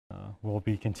We'll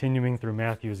be continuing through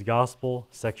Matthew's Gospel,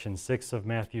 section 6 of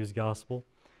Matthew's Gospel,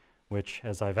 which,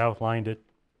 as I've outlined it,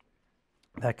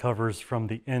 that covers from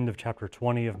the end of chapter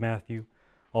 20 of Matthew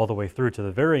all the way through to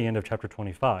the very end of chapter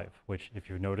 25, which, if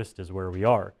you've noticed, is where we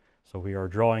are. So we are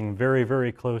drawing very,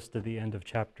 very close to the end of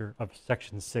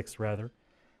section 6,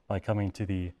 by coming to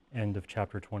the end of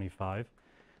chapter 25.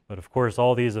 But of course,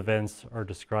 all these events are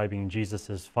describing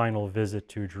Jesus' final visit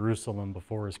to Jerusalem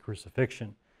before his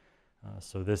crucifixion.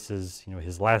 So this is,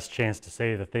 his last chance to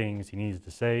say the things he needs to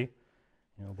say,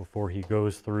 before he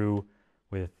goes through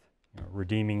with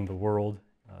redeeming the world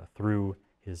through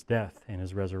his death and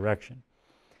his resurrection.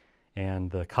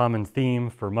 And the common theme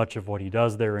for much of what he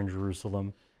does there in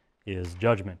Jerusalem is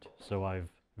judgment. So I've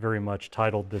very much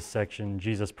titled this section,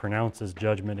 Jesus Pronounces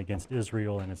Judgment Against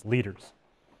Israel and Its Leaders.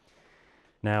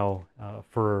 Now,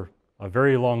 for a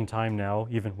very long time now,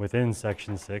 even within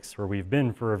section 6, where we've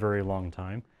been for a very long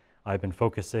time, I've been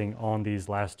focusing on these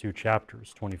last two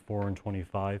chapters, 24 and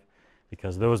 25,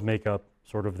 because those make up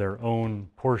sort of their own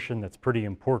portion that's pretty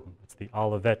important. It's the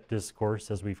Olivet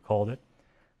Discourse, as we've called it.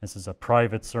 This is a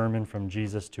private sermon from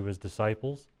Jesus to his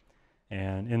disciples.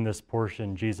 And in this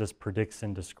portion, Jesus predicts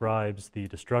and describes the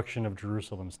destruction of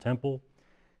Jerusalem's temple,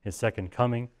 his second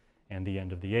coming, and the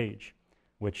end of the age,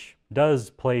 which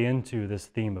does play into this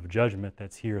theme of judgment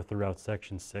that's here throughout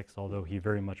section 6, although he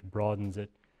very much broadens it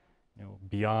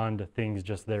beyond things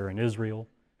just there in Israel,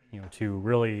 to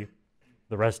really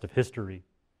the rest of history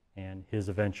and his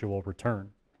eventual return.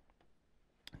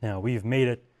 Now, we've made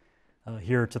it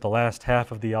here to the last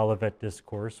half of the Olivet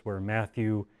Discourse, where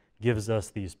Matthew gives us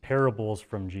these parables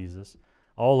from Jesus,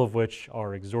 all of which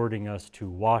are exhorting us to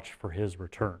watch for his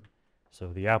return.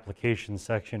 So the application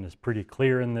section is pretty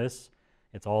clear in this.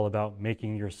 It's all about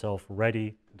making yourself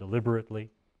ready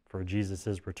deliberately for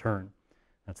Jesus' return.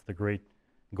 That's the great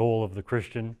goal of the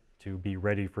Christian, to be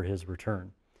ready for his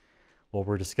return. Well,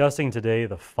 we're discussing today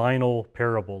the final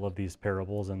parable of these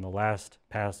parables in the last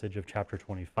passage of chapter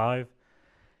 25,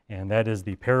 and that is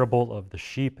the parable of the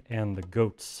sheep and the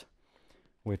goats,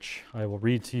 which I will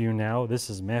read to you now. This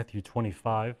is Matthew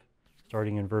 25,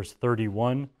 starting in verse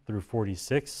 31 through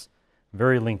 46,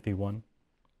 very lengthy one.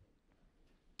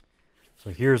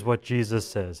 So here's what Jesus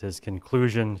says, his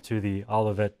conclusion to the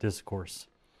Olivet Discourse.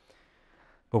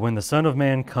 But when the Son of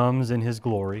Man comes in his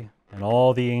glory, and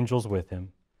all the angels with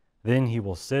him, then he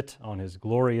will sit on his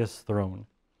glorious throne.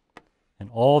 And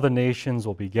all the nations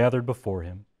will be gathered before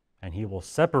him, and he will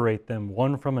separate them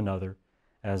one from another,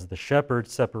 as the shepherd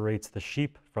separates the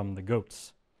sheep from the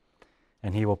goats.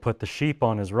 And he will put the sheep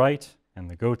on his right, and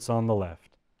the goats on the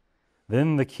left.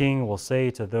 Then the king will say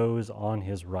to those on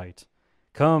his right,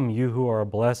 "Come, you who are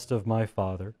blessed of my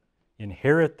Father,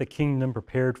 inherit the kingdom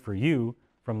prepared for you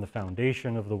from the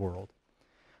foundation of the world.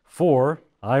 For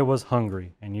I was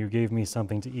hungry, and you gave me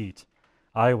something to eat.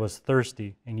 I was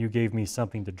thirsty, and you gave me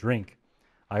something to drink.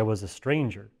 I was a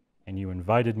stranger, and you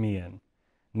invited me in.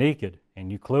 Naked,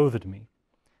 and you clothed me.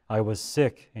 I was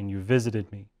sick, and you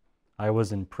visited me. I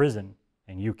was in prison,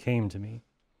 and you came to me."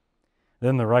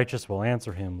 Then the righteous will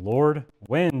answer him, "Lord,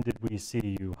 when did we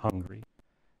see you hungry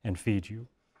and feed you,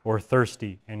 or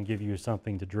thirsty and give you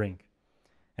something to drink?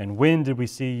 And when did we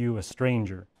see you a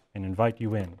stranger and invite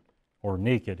you in, or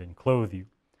naked and clothe you?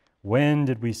 When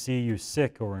did we see you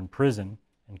sick or in prison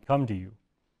and come to you?"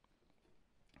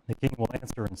 The king will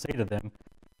answer and say to them,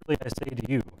 "Truly I say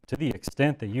to you, to the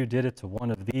extent that you did it to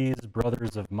one of these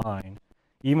brothers of mine,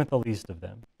 even the least of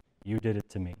them, you did it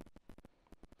to me."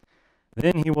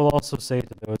 Then he will also say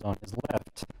to those on his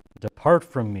left, "Depart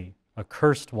from me,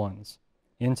 accursed ones,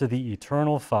 into the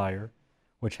eternal fire,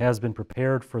 which has been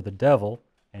prepared for the devil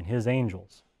and his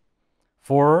angels.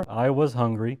 For I was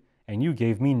hungry, and you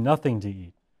gave me nothing to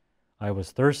eat. I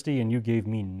was thirsty, and you gave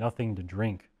me nothing to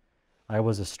drink. I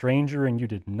was a stranger, and you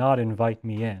did not invite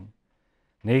me in.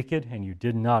 Naked, and you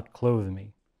did not clothe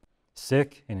me.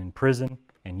 Sick and in prison,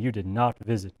 and you did not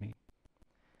visit me."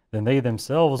 Then they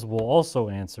themselves will also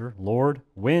answer, "Lord,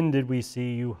 when did we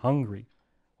see you hungry,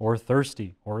 or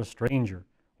thirsty, or a stranger,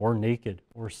 or naked,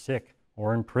 or sick,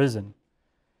 or in prison,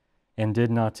 and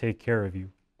did not take care of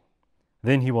you?"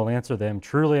 Then he will answer them,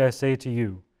 "Truly I say to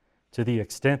you, to the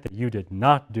extent that you did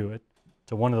not do it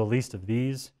to one of the least of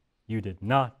these, you did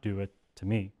not do it to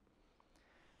me."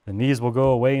 Then these will go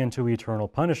away into eternal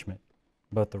punishment,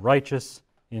 but the righteous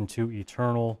into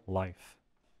eternal life.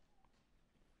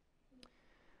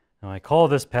 Now, I call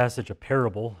this passage a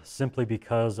parable simply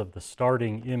because of the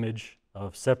starting image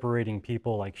of separating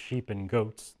people like sheep and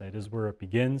goats. That is where it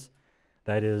begins.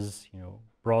 That is,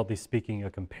 broadly speaking, a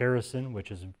comparison,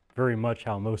 which is very much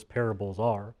how most parables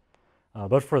are.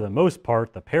 But for the most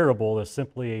part, the parable is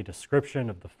simply a description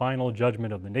of the final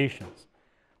judgment of the nations.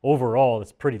 Overall,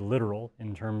 it's pretty literal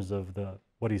in terms of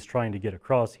what he's trying to get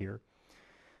across here.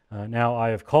 Now, I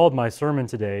have called my sermon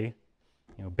today,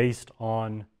 based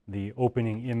on the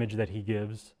opening image that he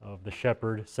gives of the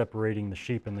shepherd separating the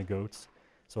sheep and the goats.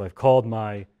 So I've called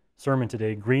my sermon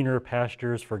today, Greener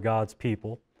Pastures for God's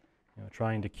People,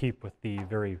 trying to keep with the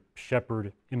very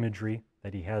shepherd imagery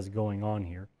that he has going on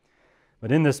here.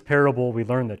 But in this parable, we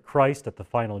learn that Christ, at the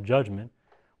final judgment,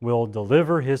 will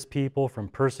deliver his people from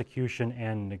persecution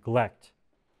and neglect,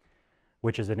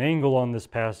 which is an angle on this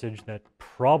passage that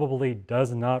probably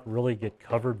does not really get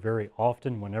covered very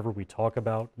often whenever we talk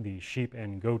about the sheep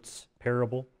and goats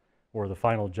parable or the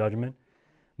final judgment.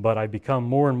 But I become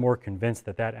more and more convinced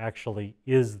that that actually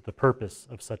is the purpose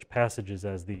of such passages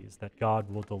as these, that God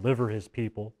will deliver his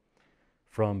people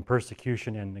from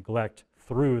persecution and neglect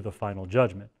through the final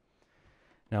judgment.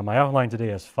 Now, my outline today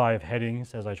has 5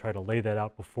 headings as I try to lay that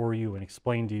out before you and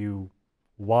explain to you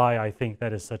why I think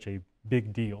that is such a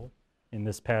big deal in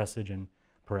this passage and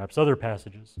perhaps other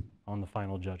passages on the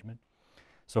final judgment.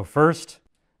 So first,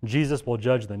 Jesus will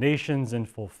judge the nations in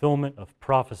fulfillment of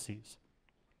prophecies.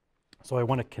 So I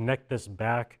want to connect this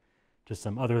back to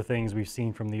some other things we've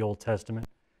seen from the Old Testament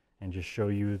and just show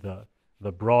you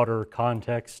the broader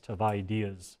context of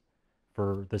ideas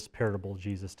for this parable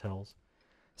Jesus tells.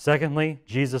 Secondly,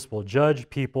 Jesus will judge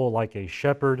people like a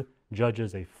shepherd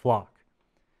judges a flock.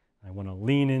 I want to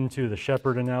lean into the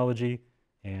shepherd analogy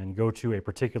and go to a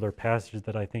particular passage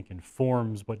that I think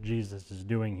informs what Jesus is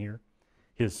doing here,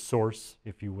 his source,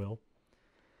 if you will.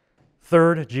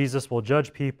 Third, Jesus will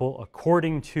judge people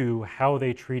according to how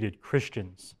they treated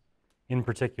Christians in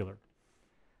particular.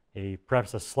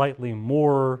 Perhaps a slightly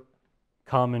more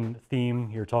common theme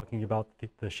here, talking about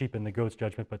the sheep and the goats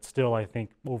judgment, but still I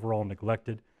think overall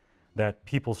neglected, that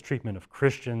people's treatment of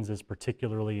Christians is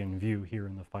particularly in view here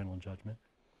in the final judgment.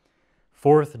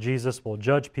 Fourth, Jesus will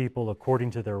judge people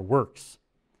according to their works.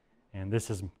 And this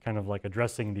is kind of like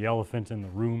addressing the elephant in the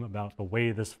room about the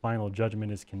way this final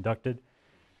judgment is conducted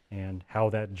and how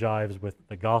that jives with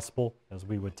the gospel as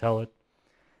we would tell it.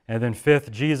 And then fifth,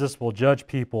 Jesus will judge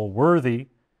people worthy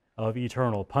of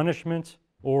eternal punishment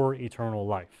or eternal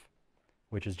life,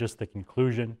 which is just the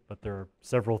conclusion, but there are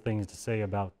several things to say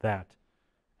about that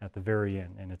at the very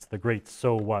end. And it's the great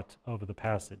so what of the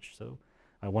passage. So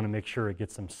I want to make sure it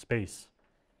gets some space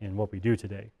in what we do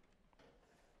today.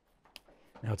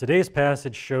 Now, today's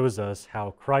passage shows us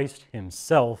how Christ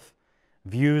himself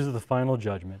views the final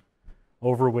judgment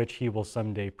over which he will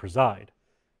someday preside,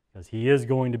 because he is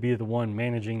going to be the one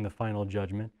managing the final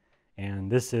judgment.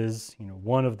 And this is,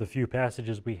 one of the few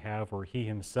passages we have where he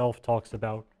himself talks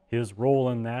about his role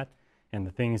in that and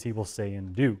the things he will say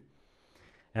and do.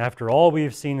 After all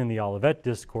we've seen in the Olivet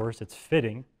Discourse, it's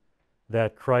fitting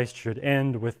that Christ should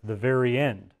end with the very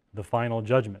end, the final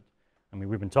judgment. I mean,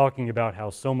 we've been talking about how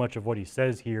so much of what he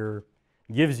says here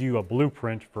gives you a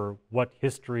blueprint for what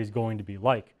history is going to be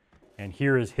like. And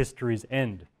here is history's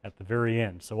end at the very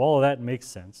end. So all of that makes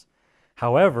sense.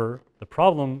 However, the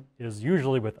problem is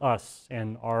usually with us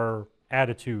and our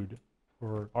attitude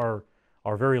or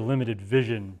our very limited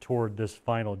vision toward this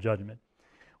final judgment.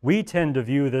 We tend to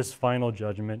view this final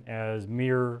judgment as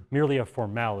merely a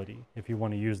formality, if you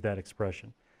want to use that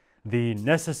expression. The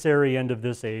necessary end of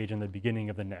this age and the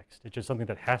beginning of the next. It's just something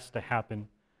that has to happen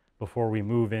before we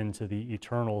move into the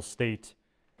eternal state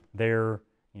there,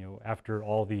 after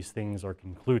all these things are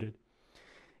concluded.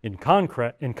 In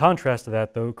contrast to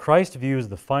that, though, Christ views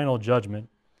the final judgment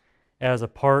as a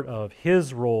part of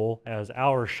his role as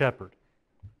our shepherd,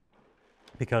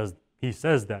 because he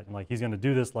says that, and he's going to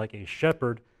do this like a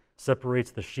shepherd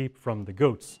separates the sheep from the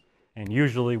goats. And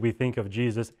usually we think of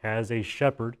Jesus as a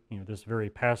shepherd, this very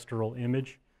pastoral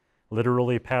image,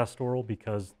 literally pastoral,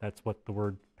 because that's what the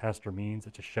word pastor means.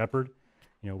 It's a shepherd.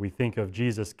 We think of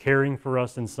Jesus caring for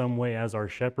us in some way as our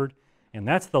shepherd, and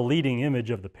that's the leading image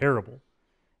of the parable.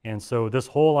 And so this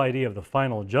whole idea of the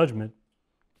final judgment,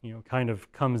 kind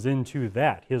of comes into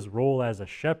that, his role as a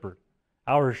shepherd,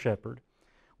 our shepherd,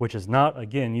 which is not,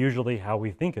 again, usually how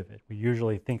we think of it. We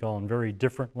usually think on very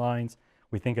different lines.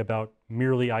 We think about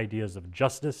merely ideas of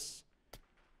justice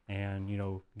and,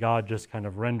 God just kind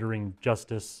of rendering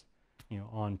justice,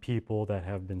 on people that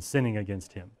have been sinning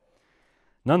against him.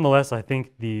 Nonetheless, I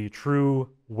think the true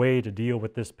way to deal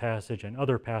with this passage and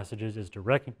other passages is to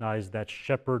recognize that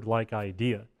shepherd-like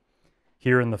idea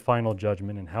here in the final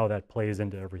judgment and how that plays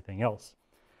into everything else.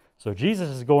 So Jesus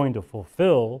is going to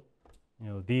fulfill,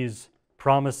 these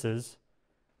promises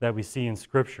that we see in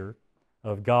Scripture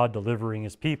of God delivering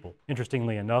his people.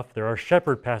 Interestingly enough, there are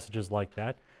shepherd passages like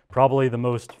that, Probably the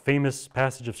most famous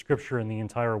passage of Scripture in the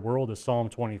entire world is Psalm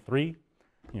 23.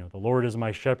 The Lord is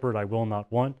my shepherd, I will not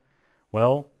want.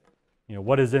 Well,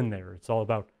 what is in there? It's all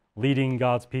about leading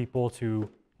God's people to,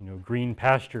 green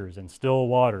pastures and still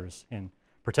waters and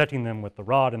protecting them with the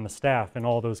rod and the staff and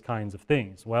all those kinds of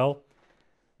things. Well,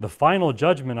 the final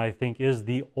judgment, I think, is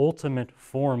the ultimate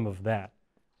form of that,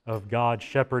 of God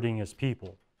shepherding his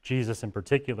people. Jesus in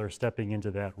particular stepping into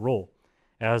that role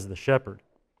as the shepherd.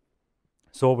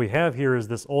 So what we have here is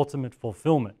this ultimate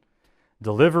fulfillment,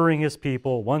 delivering his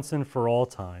people once and for all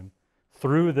time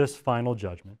through this final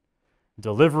judgment,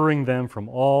 delivering them from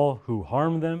all who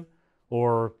harm them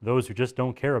or those who just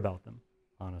don't care about them,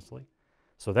 honestly.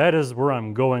 So that is where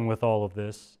I'm going with all of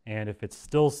this, and if it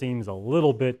still seems a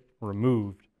little bit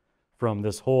removed from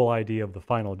this whole idea of the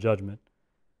final judgment,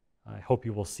 I hope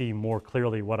you will see more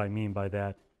clearly what I mean by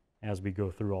that as we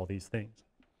go through all these things.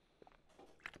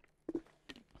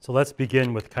 So let's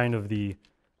begin with kind of the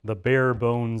bare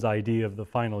bones idea of the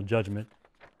final judgment,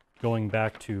 going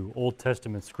back to Old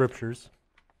Testament scriptures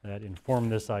that inform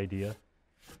this idea.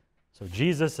 So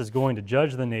Jesus is going to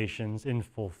judge the nations in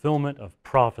fulfillment of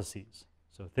prophecies,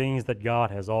 so things that God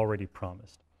has already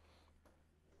promised.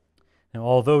 Now,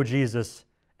 although Jesus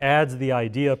adds the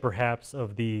idea perhaps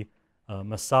of the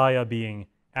Messiah being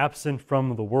absent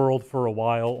from the world for a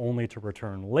while only to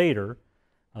return later,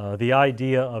 the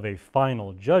idea of a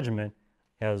final judgment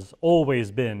has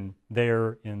always been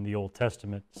there in the Old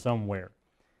Testament somewhere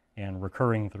and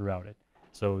recurring throughout it.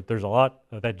 So there's a lot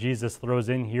that Jesus throws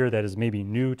in here that is maybe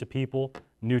new to people,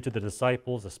 new to the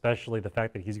disciples, especially the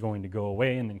fact that he's going to go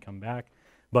away and then come back.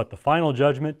 But the final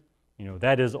judgment,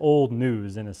 that is old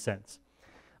news in a sense.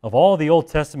 Of all the Old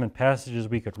Testament passages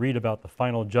we could read about the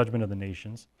final judgment of the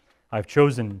nations, I've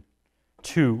chosen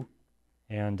two,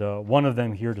 and one of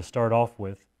them here to start off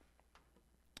with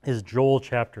is Joel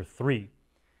chapter 3.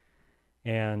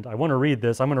 And I want to read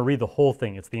this. I'm going to read the whole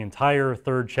thing. It's the entire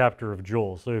 3rd chapter of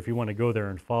Joel. So if you want to go there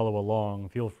and follow along,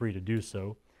 feel free to do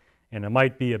so. And it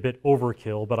might be a bit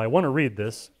overkill, but I want to read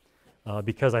this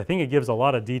because I think it gives a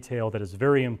lot of detail that is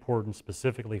very important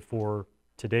specifically for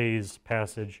today's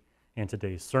passage and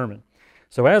today's sermon.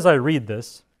 So as I read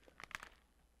this,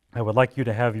 I would like you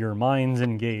to have your minds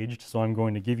engaged, so I'm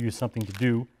going to give you something to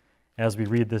do as we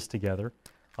read this together.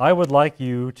 I would like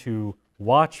you to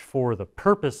watch for the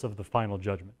purpose of the final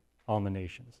judgment on the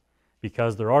nations,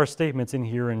 because there are statements in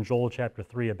here in Joel chapter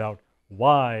 3 about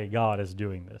why God is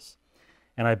doing this.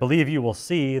 And I believe you will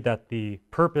see that the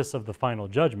purpose of the final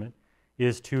judgment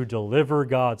is to deliver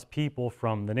God's people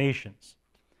from the nations.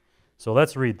 So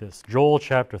let's read this. Joel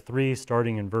chapter 3,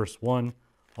 starting in verse 1,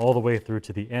 all the way through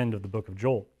to the end of the book of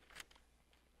Joel.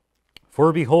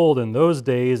 For behold, in those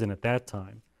days and at that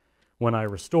time, when I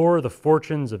restore the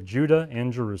fortunes of Judah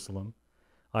and Jerusalem,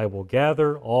 I will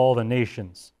gather all the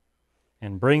nations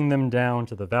and bring them down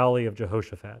to the valley of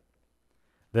Jehoshaphat.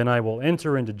 Then I will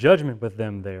enter into judgment with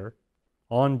them there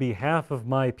on behalf of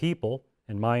my people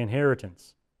and my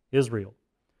inheritance, Israel,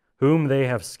 whom they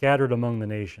have scattered among the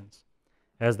nations,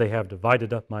 as they have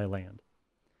divided up my land.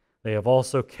 They have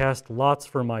also cast lots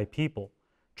for my people,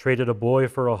 traded a boy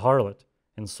for a harlot,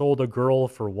 and sold a girl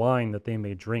for wine that they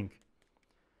may drink.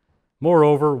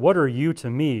 Moreover, what are you to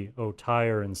me, O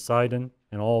Tyre and Sidon,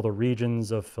 and all the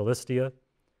regions of Philistia?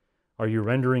 Are you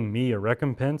rendering me a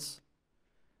recompense?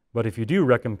 But if you do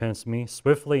recompense me,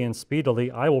 swiftly and speedily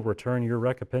I will return your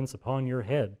recompense upon your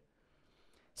head.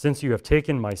 Since you have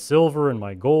taken my silver and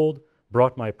my gold,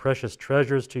 brought my precious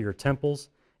treasures to your temples,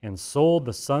 and sold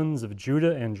the sons of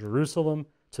Judah and Jerusalem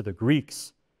to the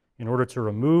Greeks, in order to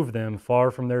remove them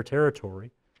far from their territory,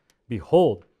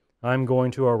 behold, I am going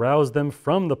to arouse them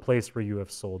from the place where you have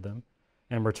sold them,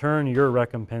 and return your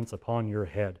recompense upon your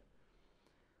head.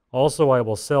 Also I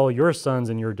will sell your sons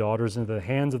and your daughters into the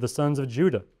hands of the sons of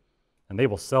Judah, and they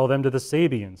will sell them to the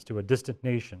Sabeans, to a distant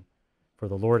nation, for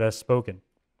the Lord has spoken.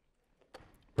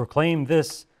 Proclaim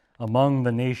this among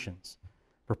the nations.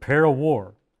 Prepare a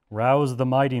war, rouse the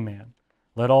mighty man.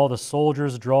 Let all the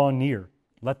soldiers draw near,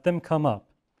 let them come up.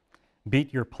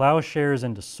 Beat your plowshares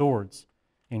into swords,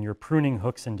 and your pruning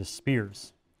hooks into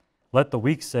spears. Let the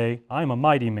weak say, I am a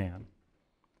mighty man.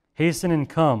 Hasten and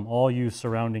come, all you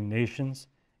surrounding nations,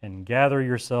 and gather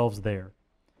yourselves there.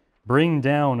 Bring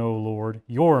down, O Lord,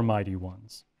 your mighty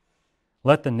ones.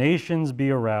 Let the nations be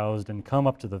aroused and come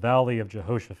up to the valley of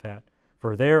Jehoshaphat,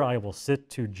 for there I will sit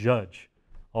to judge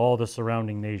all the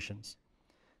surrounding nations.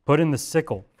 Put in the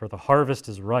sickle, for the harvest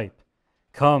is ripe.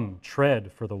 Come,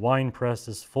 tread, for the winepress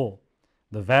is full.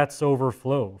 The vats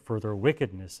overflow, for their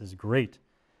wickedness is great.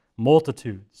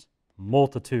 Multitudes,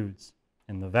 multitudes,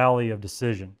 in the valley of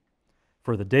decision.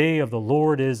 For the day of the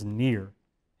Lord is near,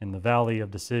 in the valley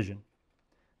of decision.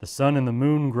 The sun and the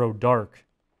moon grow dark,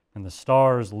 and the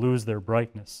stars lose their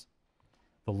brightness.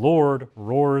 The Lord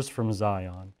roars from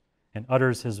Zion and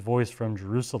utters his voice from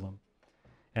Jerusalem,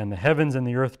 and the heavens and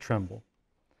the earth tremble.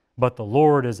 But the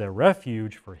Lord is a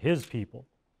refuge for his people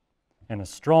and a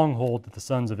stronghold to the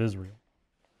sons of Israel.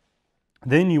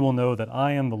 Then you will know that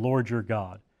I am the Lord your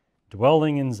God,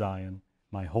 dwelling in Zion,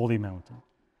 my holy mountain.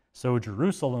 So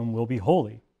Jerusalem will be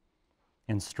holy,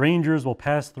 and strangers will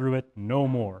pass through it no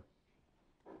more.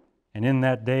 And in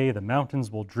that day the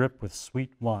mountains will drip with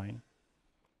sweet wine,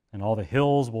 and all the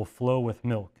hills will flow with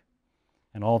milk,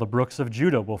 and all the brooks of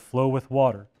Judah will flow with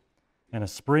water, and a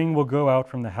spring will go out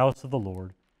from the house of the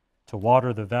Lord to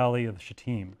water the valley of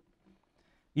Shittim.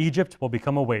 Egypt will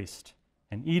become a waste,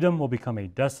 and Edom will become a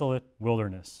desolate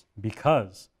wilderness,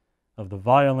 because of the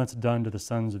violence done to the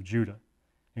sons of Judah,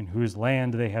 in whose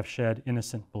land they have shed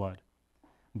innocent blood.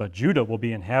 But Judah will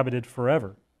be inhabited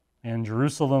forever, and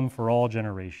Jerusalem for all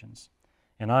generations.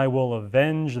 And I will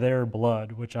avenge their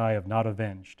blood which I have not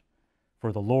avenged,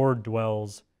 for the Lord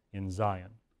dwells in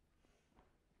Zion.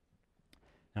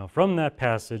 Now, from that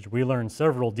passage, we learn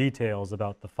several details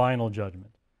about the final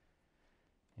judgment.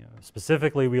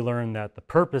 Specifically, we learn that the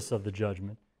purpose of the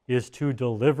judgment is to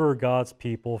deliver God's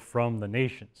people from the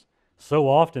nations. So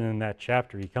often in that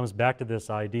chapter, he comes back to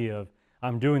this idea of,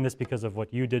 I'm doing this because of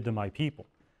what you did to my people,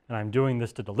 and I'm doing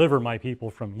this to deliver my people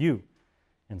from you.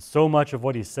 And so much of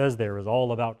what he says there is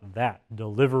all about that,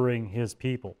 delivering his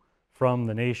people from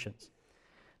the nations.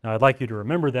 Now, I'd like you to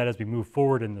remember that as we move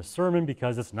forward in the sermon,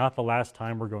 because it's not the last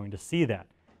time we're going to see that.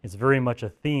 It's very much a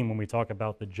theme when we talk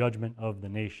about the judgment of the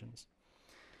nations.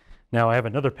 Now, I have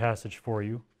another passage for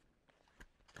you.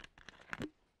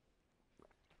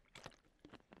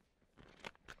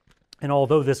 And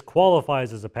although this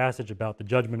qualifies as a passage about the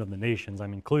judgment of the nations,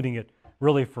 I'm including it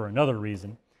really for another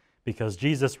reason, because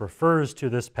Jesus refers to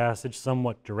this passage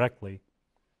somewhat directly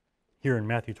here in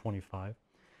Matthew 25.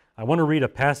 I want to read a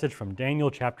passage from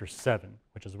Daniel chapter 7,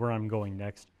 which is where I'm going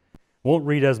next. Won't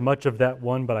read as much of that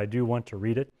one, but I do want to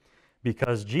read it,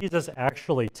 because Jesus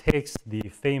actually takes the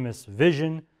famous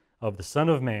vision of the Son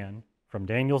of Man from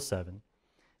Daniel 7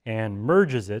 and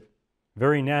merges it,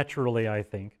 very naturally, I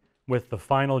think, with the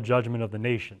final judgment of the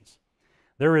nations.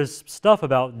 There is stuff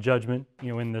about judgment,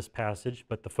 in this passage,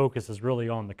 but the focus is really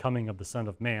on the coming of the Son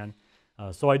of Man.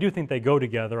 So I do think they go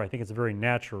together. I think it's very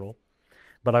natural.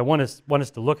 But I want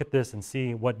us to look at this and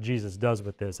see what Jesus does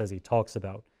with this as he talks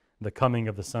about the coming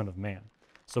of the Son of Man.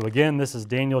 So again, this is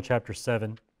Daniel chapter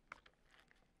 7,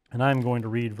 and I'm going to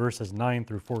read verses 9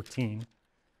 through 14.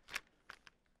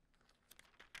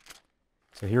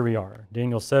 So here we are,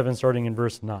 Daniel 7, starting in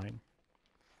verse 9.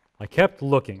 I kept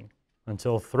looking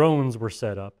until thrones were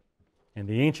set up, and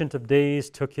the Ancient of Days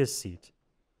took his seat.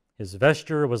 His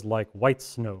vesture was like white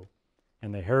snow,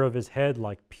 and the hair of his head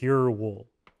like pure wool.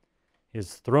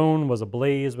 His throne was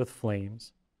ablaze with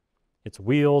flames. Its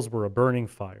wheels were a burning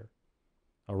fire.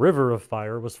 A river of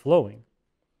fire was flowing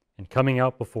and coming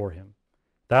out before him.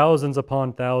 Thousands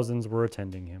upon thousands were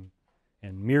attending him,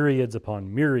 and myriads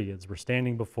upon myriads were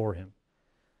standing before him.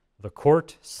 The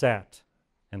court sat,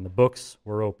 and the books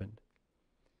were opened.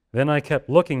 Then I kept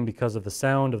looking because of the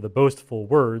sound of the boastful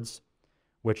words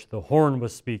which the horn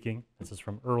was speaking. This is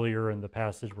from earlier in the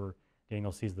passage where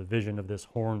Daniel sees the vision of this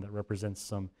horn that represents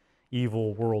some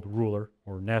evil world ruler,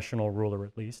 or national ruler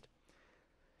at least.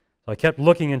 So I kept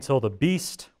looking until the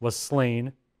beast was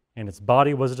slain, and its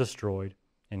body was destroyed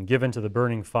and given to the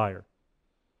burning fire.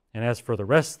 And as for the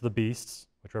rest of the beasts,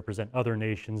 which represent other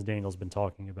nations Daniel's been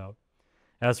talking about,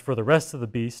 as for the rest of the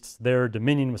beasts, their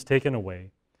dominion was taken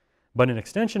away, but an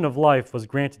extension of life was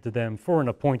granted to them for an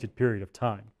appointed period of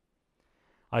time.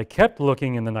 I kept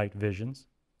looking in the night visions,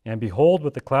 and behold,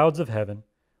 with the clouds of heaven,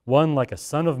 one like a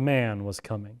son of man was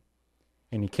coming.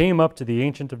 And he came up to the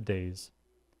Ancient of Days,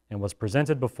 and was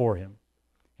presented before him.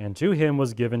 And to him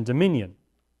was given dominion,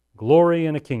 glory,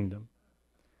 and a kingdom,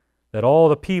 that all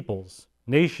the peoples,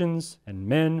 nations, and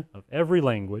men of every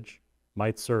language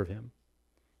might serve him.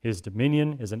 His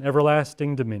dominion is an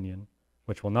everlasting dominion,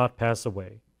 which will not pass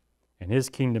away, and his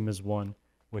kingdom is one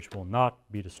which will not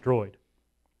be destroyed.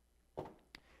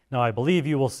 Now, I believe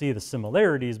you will see the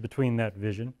similarities between that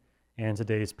vision and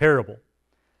today's parable.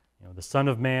 The Son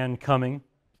of Man coming,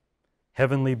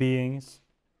 heavenly beings,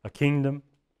 a kingdom,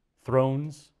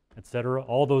 thrones, etc.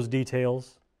 All those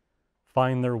details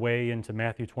find their way into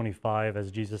Matthew 25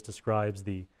 as Jesus describes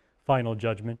the final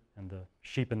judgment and the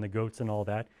sheep and the goats and all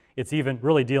that. It's even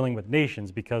really dealing with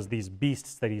nations, because these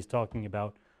beasts that he's talking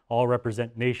about all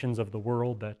represent nations of the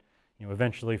world that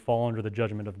eventually fall under the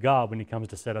judgment of God when he comes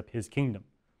to set up his kingdom.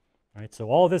 Right? So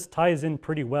all this ties in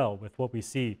pretty well with what we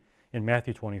see in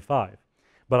Matthew 25.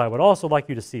 But I would also like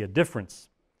you to see a difference.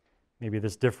 Maybe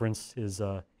this difference is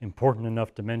important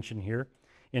enough to mention here.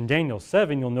 In Daniel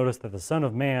 7, you'll notice that the Son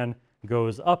of Man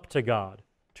goes up to God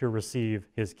to receive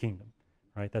his kingdom.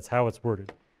 Right? That's how it's worded.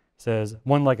 It says,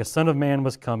 one like a son of man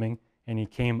was coming, and he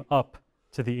came up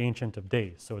to the Ancient of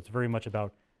Days. So it's very much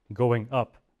about going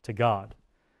up to God.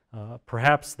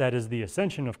 Perhaps that is the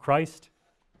ascension of Christ.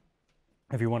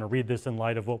 If you want to read this in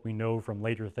light of what we know from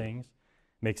later things,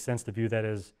 it makes sense to view that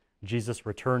as Jesus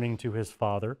returning to his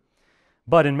Father.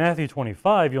 But in Matthew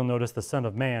 25, you'll notice the Son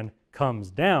of Man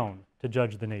comes down to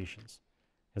judge the nations,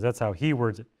 because that's how he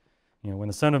words it. When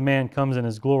the Son of Man comes in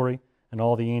his glory and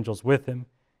all the angels with him,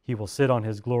 he will sit on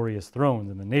his glorious thrones,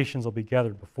 and the nations will be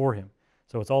gathered before him.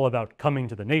 So it's all about coming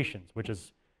to the nations, which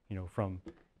is, from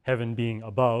heaven being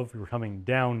above, we're coming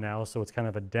down now, so it's kind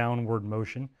of a downward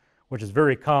motion, which is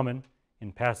very common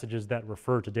in passages that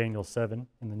refer to Daniel 7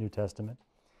 in the New Testament.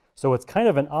 So it's kind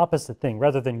of an opposite thing.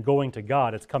 Rather than going to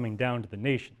God, it's coming down to the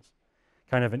nations.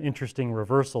 Kind of an interesting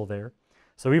reversal there.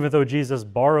 So even though Jesus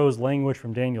borrows language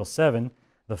from Daniel 7,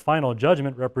 the final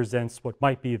judgment represents what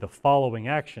might be the following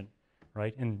action.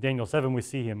 Right? In Daniel 7, we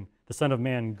see him, the Son of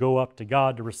Man, go up to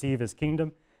God to receive his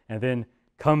kingdom, and then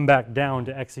come back down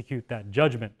to execute that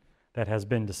judgment that has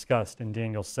been discussed in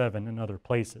Daniel 7 and other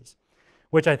places,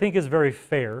 which I think is very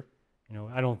fair.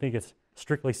 I don't think it's,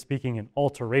 strictly speaking, an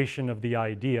alteration of the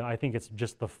idea. I think it's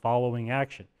just the following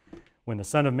action. When the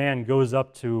Son of Man goes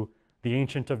up to the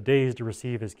Ancient of Days to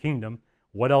receive his kingdom,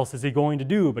 what else is he going to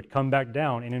do but come back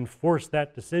down and enforce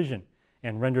that decision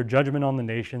and render judgment on the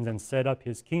nations and set up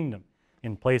his kingdom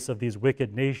in place of these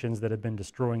wicked nations that have been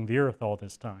destroying the earth all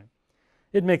this time?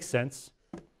 It makes sense.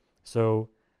 So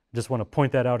just want to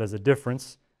point that out as a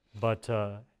difference, but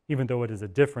even though it is a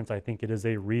difference, I think it is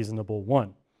a reasonable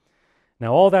one.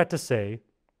 Now, all that to say,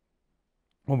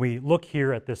 when we look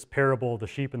here at this parable of the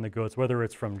sheep and the goats, whether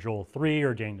it's from Joel 3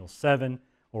 or Daniel 7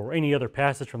 or any other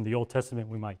passage from the Old Testament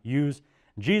we might use,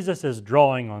 Jesus is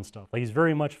drawing on stuff. He's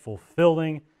very much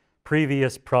fulfilling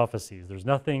previous prophecies. There's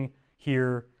nothing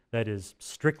here that is,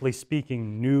 strictly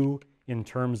speaking, new in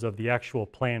terms of the actual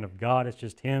plan of God. It's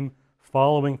just him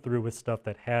following through with stuff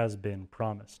that has been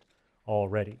promised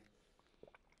already.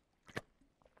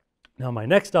 Now, my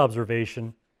next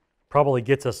observation probably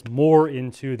gets us more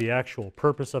into the actual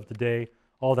purpose of today.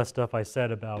 All that stuff I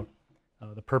said about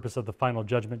the purpose of the final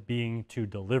judgment being to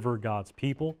deliver God's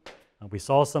people. We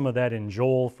saw some of that in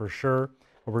Joel for sure,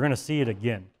 but we're going to see it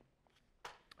again.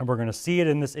 And we're going to see it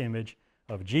in this image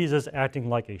of Jesus acting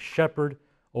like a shepherd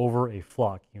over a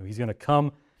flock. He's going to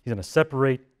come, he's going to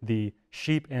separate the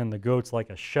sheep and the goats like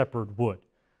a shepherd would.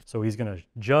 So he's going to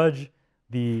judge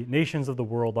the nations of the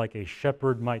world like a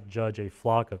shepherd might judge a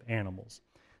flock of animals.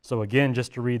 So again,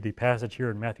 just to read the passage here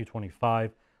in Matthew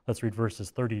 25, let's read verses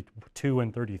 32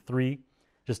 and 33,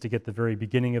 just to get the very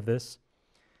beginning of this.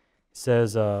 It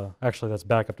says, actually let's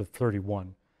back up to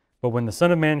 31. But when the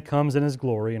Son of Man comes in his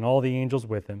glory and all the angels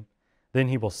with him, then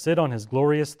he will sit on his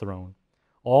glorious throne.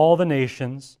 All the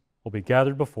nations will be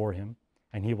gathered before him,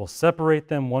 and he will separate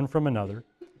them one from another,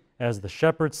 as the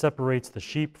shepherd separates the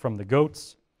sheep from the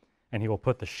goats, and he will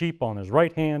put the sheep on his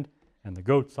right hand and the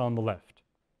goats on the left.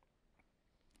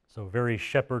 So very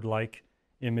shepherd-like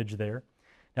image there.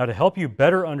 Now, to help you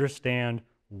better understand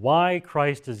why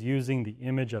Christ is using the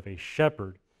image of a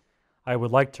shepherd, I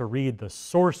would like to read the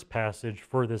source passage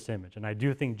for this image. And I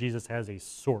do think Jesus has a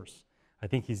source. I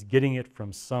think he's getting it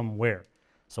from somewhere.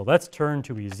 So let's turn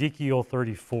to Ezekiel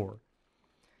 34.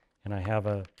 And I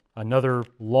have another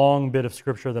long bit of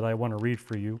scripture that I want to read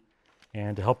for you.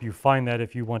 And to help you find that,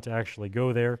 if you want to actually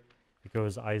go there, it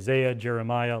goes Isaiah,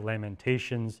 Jeremiah,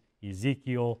 Lamentations,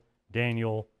 Ezekiel,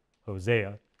 Daniel,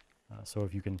 Hosea. So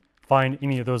if you can find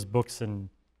any of those books and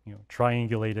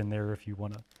triangulate in there if you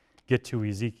want to get to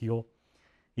Ezekiel.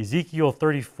 Ezekiel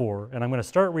 34, and I'm going to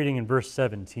start reading in verse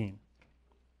 17.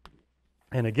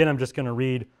 And again, I'm just going to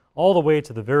read all the way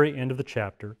to the very end of the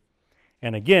chapter.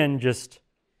 And again, just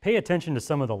pay attention to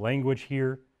some of the language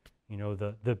here,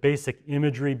 the basic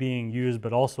imagery being used,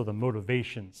 but also the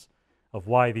motivations of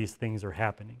why these things are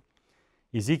happening.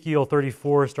 Ezekiel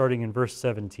 34, starting in verse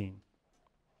 17.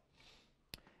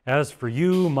 As for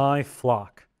you, my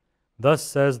flock, thus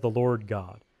says the Lord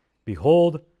God,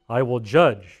 behold, I will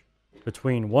judge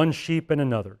between one sheep and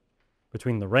another,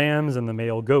 between the rams and the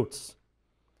male goats.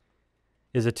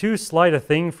 Is it too slight a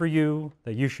thing for you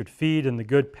that you should feed in the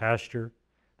good pasture,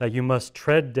 that you must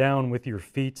tread down with your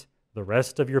feet the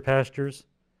rest of your pastures?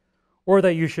 Or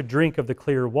that you should drink of the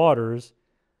clear waters,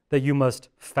 that you must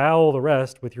foul the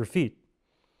rest with your feet?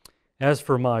 As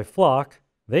for my flock,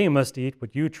 They must eat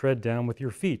what you tread down with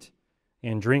your feet,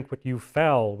 and drink what you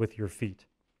foul with your feet.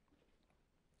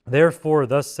 Therefore,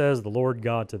 thus says the Lord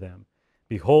God to them,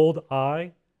 Behold,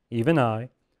 I, even I,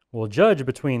 will judge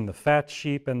between the fat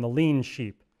sheep and the lean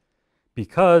sheep,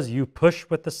 because you push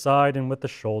with the side and with the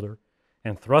shoulder,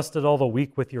 and thrusted all the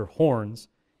weak with your horns,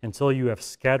 until you have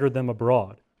scattered them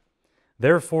abroad.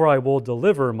 Therefore I will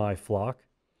deliver my flock,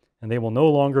 and they will no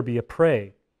longer be a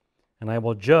prey, and I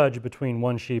will judge between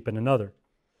one sheep and another.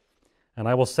 And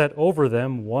I will set over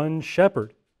them one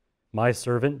shepherd, my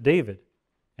servant David,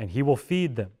 and he will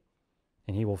feed them,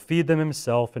 and he will feed them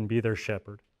himself and be their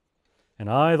shepherd. And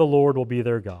I, the Lord, will be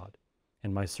their God,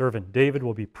 and my servant David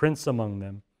will be prince among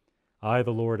them. I,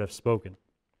 the Lord, have spoken.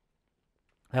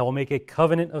 I will make a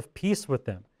covenant of peace with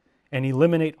them, and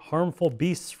eliminate harmful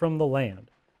beasts from the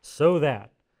land, so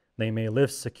that they may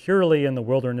live securely in the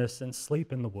wilderness and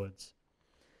sleep in the woods.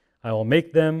 I will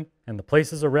make them and the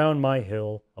places around my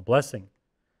hill a blessing,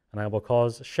 and I will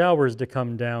cause showers to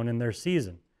come down in their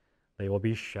season. They will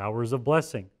be showers of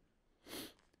blessing.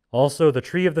 Also, the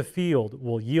tree of the field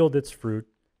will yield its fruit,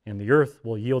 and the earth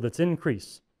will yield its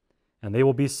increase, and they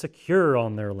will be secure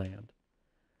on their land.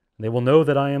 They will know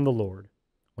that I am the Lord,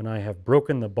 when I have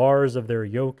broken the bars of their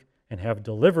yoke and have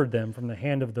delivered them from the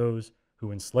hand of those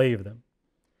who enslave them.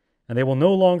 And they will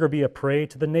no longer be a prey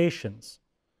to the nations,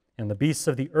 and the beasts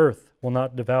of the earth will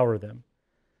not devour them,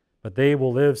 but they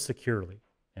will live securely,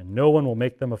 and no one will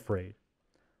make them afraid.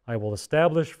 I will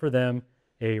establish for them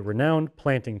a renowned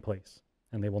planting place,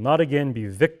 and they will not again be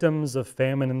victims of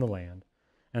famine in the land,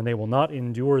 and they will not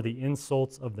endure the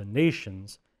insults of the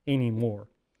nations any more.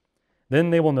 Then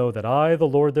they will know that I, the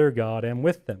Lord their God, am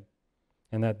with them,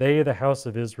 and that they, the house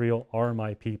of Israel, are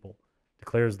my people,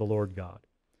 declares the Lord God.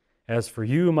 As for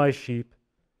you, my sheep,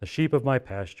 the sheep of my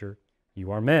pasture,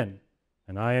 you are men,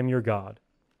 and I am your God,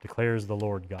 declares the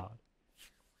Lord God.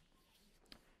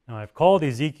 Now, I've called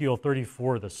Ezekiel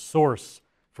 34 the source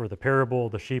for the parable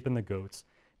of the sheep and the goats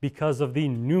because of the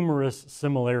numerous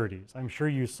similarities. I'm sure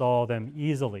you saw them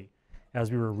easily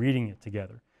as we were reading it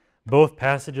together. Both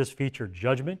passages feature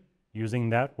judgment, using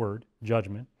that word,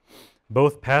 judgment.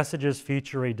 Both passages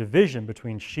feature a division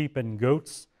between sheep and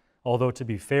goats, although to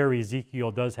be fair,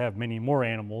 Ezekiel does have many more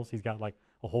animals. He's got like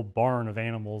a whole barn of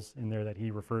animals in there that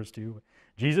he refers to.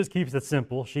 Jesus keeps it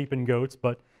simple, sheep and goats,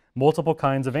 but multiple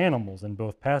kinds of animals in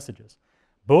both passages.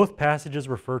 Both passages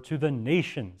refer to the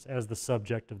nations as the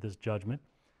subject of this judgment,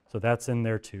 so that's in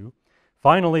there too.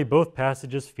 Finally, both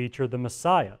passages feature the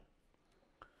Messiah.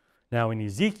 Now in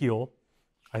Ezekiel,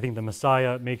 I think the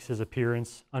Messiah makes his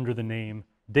appearance under the name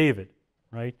David,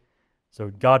 right? So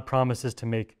God promises to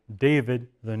make David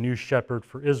the new shepherd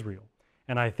for Israel.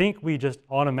 And I think we just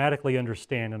automatically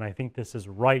understand, and I think this is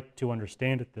right to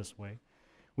understand it this way.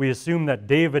 We assume that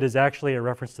David is actually a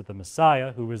reference to the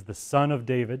Messiah, who is the son of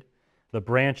David, the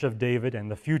branch of David, and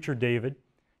the future David.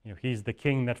 You know, he's the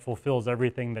king that fulfills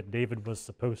everything that David was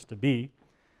supposed to be.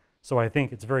 So I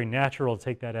think it's very natural to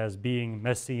take that as being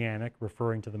messianic,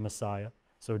 referring to the Messiah,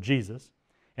 so Jesus.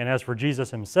 And as for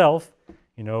Jesus himself,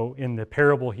 you know, in the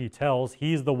parable he tells,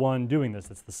 he's the one doing this.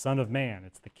 It's the Son of Man.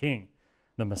 It's the king.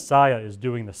 The Messiah is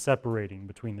doing the separating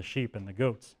between the sheep and the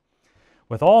goats.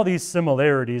 With all these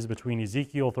similarities between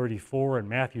Ezekiel 34 and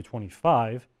Matthew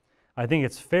 25, I think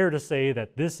it's fair to say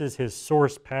that this is his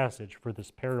source passage for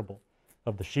this parable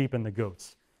of the sheep and the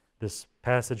goats, this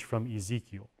passage from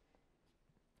Ezekiel.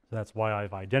 So that's why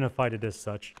I've identified it as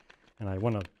such, and I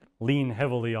want to lean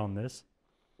heavily on this.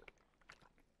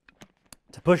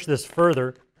 To push this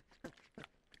further,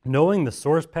 knowing the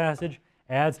source passage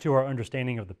adds to our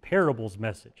understanding of the parable's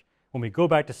message. When we go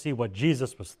back to see what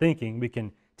Jesus was thinking, we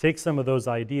can take some of those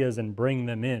ideas and bring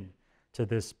them in to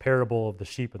this parable of the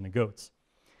sheep and the goats.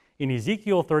 In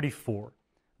Ezekiel 34,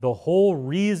 the whole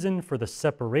reason for the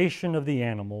separation of the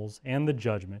animals and the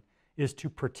judgment is to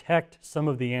protect some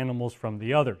of the animals from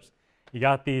the others. You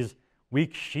got these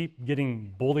weak sheep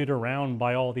getting bullied around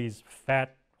by all these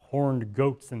fat horned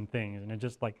goats and things, and it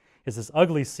just like it's this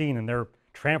ugly scene, and they're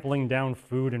trampling down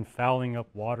food and fouling up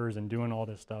waters and doing all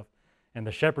this stuff. And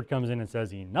the shepherd comes in and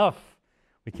says, enough,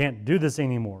 we can't do this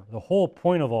anymore. The whole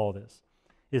point of all this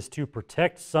is to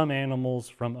protect some animals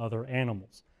from other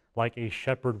animals, like a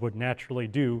shepherd would naturally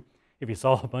do if he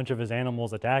saw a bunch of his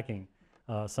animals attacking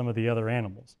some of the other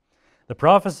animals. The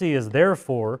prophecy is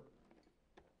therefore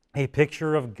a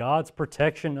picture of God's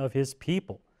protection of his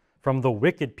people from the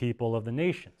wicked people of the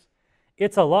nations.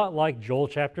 It's a lot like Joel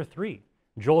chapter 3.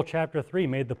 Joel chapter 3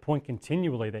 made the point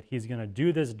continually that he's going to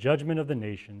do this judgment of the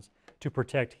nations to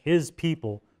protect his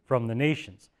people from the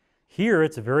nations. Here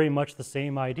it's very much the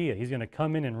same idea. He's going to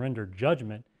come in and render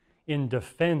judgment in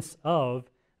defense of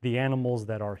the animals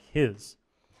that are his.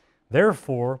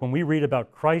 Therefore, when we read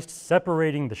about Christ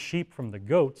separating the sheep from the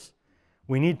goats,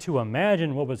 we need to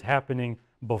imagine what was happening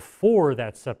before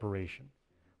that separation.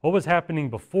 What was happening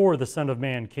before the Son of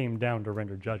Man came down to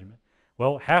render judgment?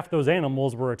 Well, half those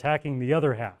animals were attacking the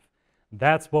other half.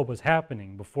 That's what was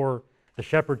happening before the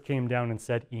shepherd came down and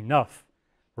said, enough.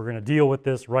 We're going to deal with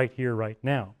this right here, right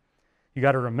now. You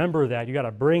got to remember that. You got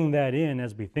to bring that in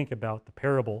as we think about the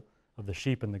parable of the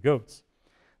sheep and the goats.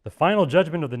 The final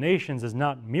judgment of the nations is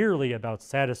not merely about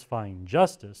satisfying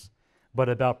justice, but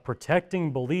about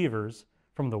protecting believers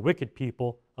from the wicked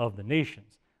people of the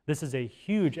nations. This is a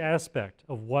huge aspect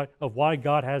of why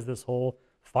God has this whole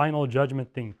final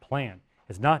judgment thing planned.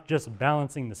 It's not just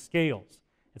balancing the scales,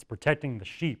 it's protecting the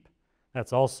sheep.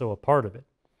 That's also a part of it.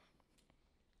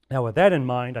 Now, with that in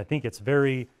mind, I think it's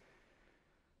very,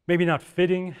 maybe not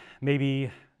fitting,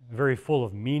 maybe very full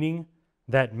of meaning,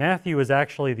 that Matthew is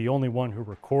actually the only one who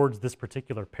records this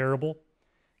particular parable.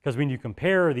 Because when you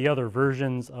compare the other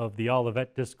versions of the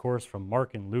Olivet Discourse from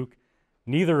Mark and Luke,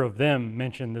 neither of them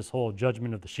mention this whole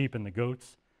judgment of the sheep and the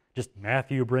goats. Just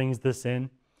Matthew brings this in.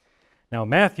 Now,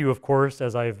 Matthew, of course,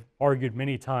 as I've argued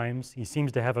many times, he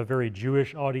seems to have a very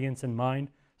Jewish audience in mind,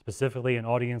 specifically an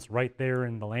audience right there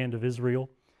in the land of Israel.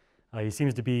 He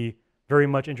seems to be very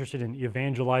much interested in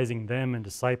evangelizing them and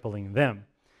discipling them.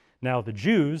 Now, the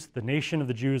Jews, the nation of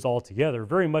the Jews altogether,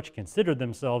 very much considered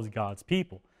themselves God's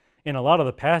people. In a lot of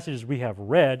the passages we have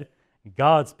read,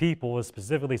 God's people is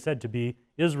specifically said to be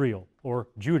Israel or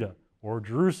Judah or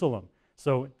Jerusalem.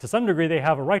 So to some degree, they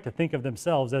have a right to think of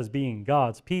themselves as being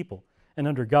God's people and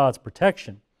under God's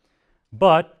protection.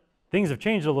 But things have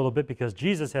changed a little bit because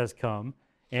Jesus has come,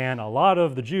 and a lot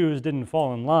of the Jews didn't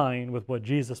fall in line with what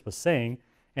Jesus was saying,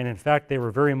 and in fact, they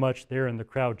were very much there in the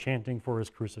crowd chanting for his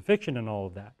crucifixion and all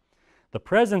of that. The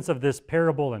presence of this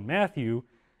parable in Matthew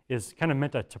is kind of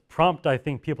meant to prompt, I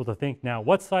think, people to think, now,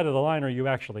 what side of the line are you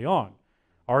actually on?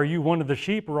 Are you one of the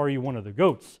sheep or are you one of the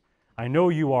goats? I know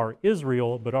you are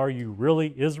Israel, but are you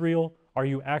really Israel? Are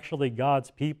you actually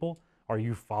God's people? Are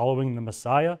you following the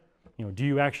Messiah? Do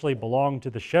you actually belong to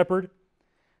the shepherd?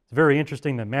 It's very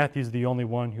interesting that Matthew's the only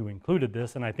one who included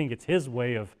this, and I think it's his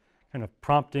way of kind of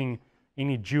prompting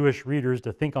any Jewish readers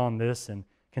to think on this and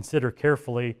consider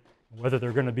carefully whether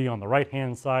they're going to be on the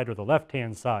right-hand side or the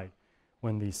left-hand side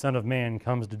when the Son of Man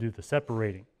comes to do the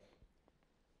separating.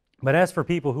 But as for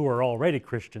people who are already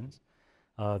Christians,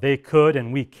 they could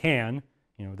and we can,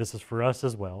 this is for us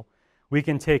as well, we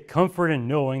can take comfort in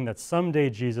knowing that someday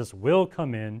Jesus will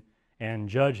come in and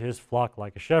judge his flock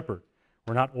like a shepherd.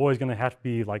 We're not always going to have to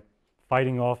be like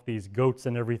fighting off these goats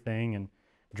and everything and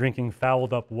drinking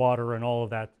fouled up water and all of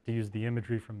that, to use the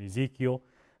imagery from Ezekiel.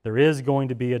 There is going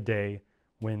to be a day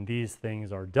when these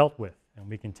things are dealt with, and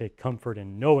we can take comfort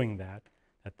in knowing that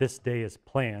this day is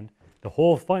planned. The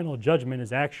whole final judgment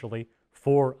is actually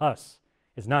for us.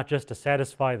 It's not just to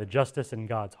satisfy the justice in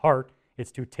God's heart,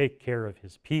 it's to take care of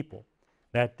his people.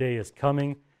 That day is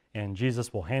coming, and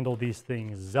Jesus will handle these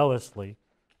things zealously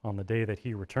on the day that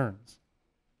he returns.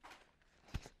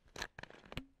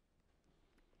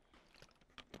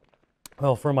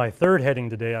 Well, for my third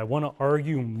heading today, I want to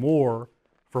argue more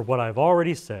for what I've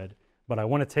already said, but I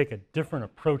want to take a different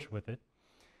approach with it.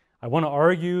 I want to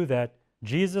argue that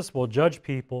Jesus will judge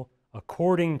people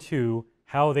according to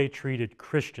how they treated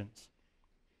Christians,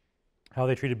 how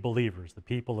they treated believers, the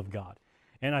people of God.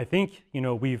 And I think,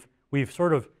 we've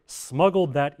sort of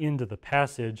smuggled that into the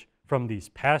passage from these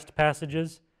past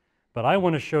passages, but I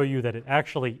want to show you that it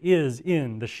actually is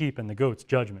in the sheep and the goats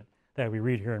judgment that we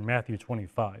read here in Matthew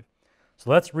 25. So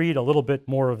let's read a little bit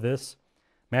more of this.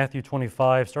 Matthew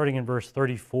 25, starting in verse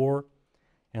 34,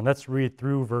 and let's read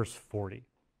through verse 40.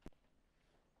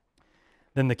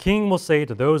 Then the king will say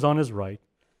to those on his right,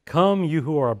 "Come, you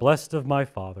who are blessed of my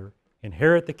Father,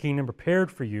 inherit the kingdom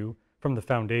prepared for you from the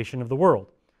foundation of the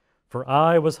world. For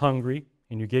I was hungry,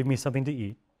 and you gave me something to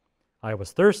eat. I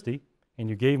was thirsty, and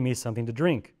you gave me something to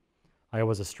drink. I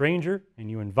was a stranger,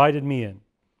 and you invited me in.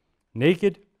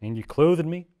 Naked, and you clothed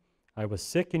me. I was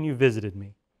sick, and you visited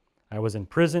me. I was in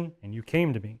prison, and you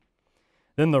came to me."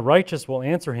 Then the righteous will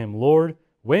answer him, "Lord,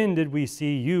 when did we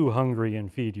see you hungry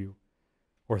and feed you,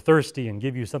 or thirsty and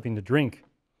give you something to drink?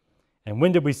 And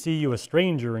when did we see you a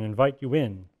stranger and invite you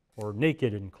in, or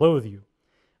naked and clothe you?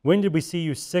 When did we see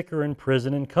you sick or in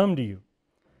prison and come to you?"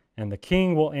 And the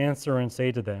king will answer and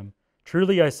say to them,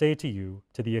 "Truly I say to you,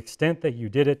 to the extent that you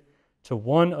did it to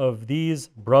one of these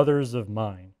brothers of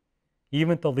mine,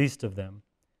 even the least of them,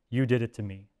 you did it to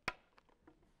me."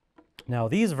 Now,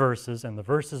 these verses and the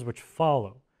verses which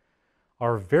follow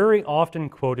are very often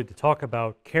quoted to talk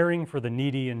about caring for the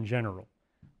needy in general,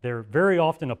 they're very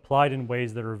often applied in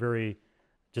ways that are very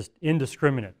just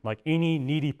indiscriminate, like any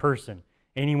needy person,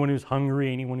 anyone who's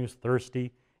hungry, anyone who's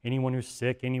thirsty, anyone who's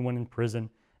sick, anyone in prison.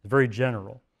 It's very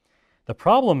general. The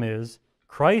problem is,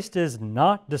 Christ is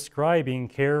not describing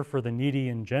care for the needy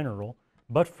in general,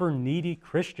 but for needy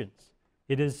Christians.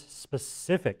 It is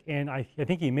specific, and I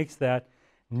think he makes that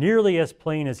nearly as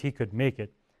plain as he could make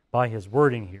it by his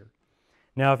wording here.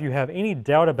 Now, if you have any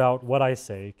doubt about what I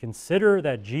say, consider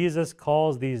that Jesus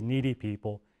calls these needy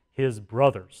people his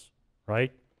brothers,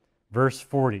 right? Verse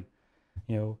 40,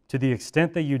 to the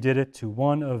extent that you did it to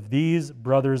one of these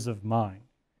brothers of mine,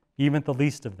 even the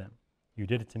least of them, you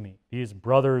did it to me, these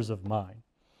brothers of mine.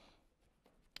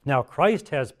 Now, Christ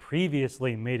has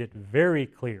previously made it very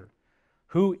clear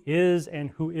who is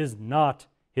and who is not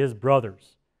his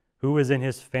brothers, who is in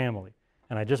his family.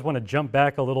 And I just want to jump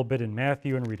back a little bit in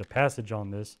Matthew and read a passage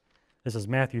on this. This is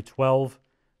Matthew 12,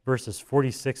 verses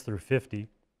 46 through 50.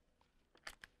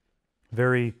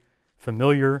 Very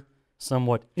familiar,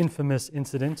 somewhat infamous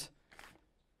incident.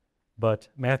 But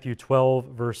Matthew 12,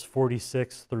 verse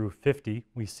 46 through 50,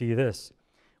 we see this.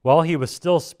 While he was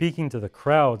still speaking to the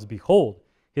crowds, behold,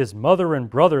 his mother and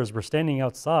brothers were standing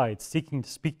outside, seeking to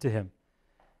speak to him.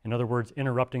 In other words,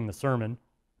 interrupting the sermon.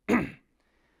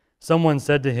 Someone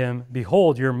said to him,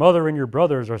 behold, your mother and your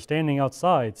brothers are standing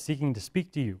outside, seeking to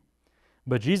speak to you.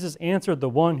 But Jesus answered the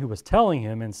one who was telling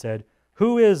him and said,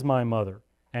 who is my mother,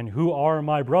 and who are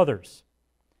my brothers?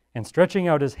 And stretching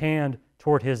out his hand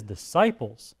toward his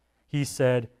disciples, he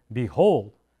said,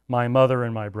 behold, my mother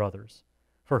and my brothers.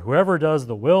 For whoever does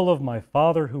the will of my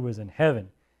Father who is in heaven,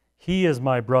 he is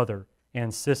my brother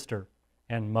and sister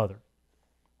and mother.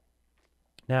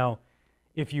 Now,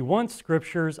 if you want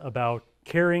scriptures about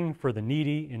caring for the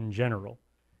needy in general,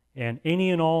 and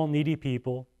any and all needy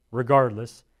people,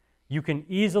 regardless, you can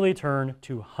easily turn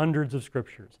to hundreds of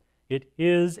scriptures. It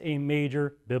is a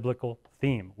major biblical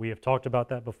theme. We have talked about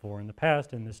that before in the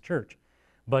past in this church.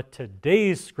 But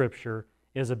today's scripture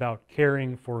is about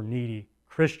caring for needy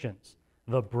Christians,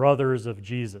 the brothers of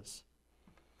Jesus.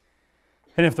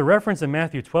 And if the reference in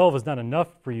Matthew 12 is not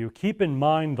enough for you, keep in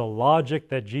mind the logic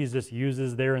that Jesus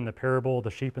uses there in the parable of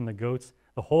the sheep and the goats.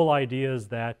 The whole idea is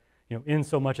that, in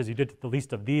so much as you did to the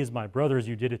least of these, my brothers,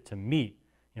 you did it to me.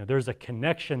 There's a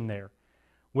connection there.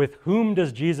 With whom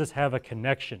does Jesus have a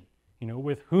connection?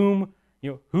 With whom,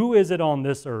 who is it on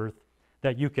this earth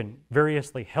that you can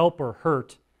variously help or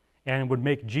hurt and would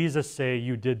make Jesus say,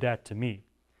 you did that to me?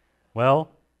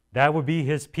 Well, that would be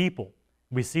his people.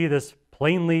 We see this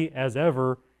plainly as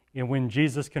ever when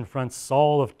Jesus confronts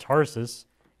Saul of Tarsus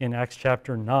in Acts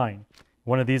chapter 9.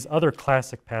 One of these other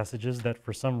classic passages that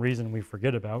for some reason we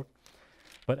forget about.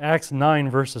 But Acts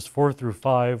 9 verses 4 through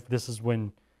 5, this is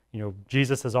when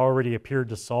Jesus has already appeared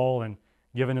to Saul and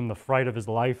given him the fright of his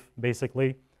life,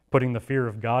 basically, putting the fear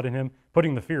of God in him,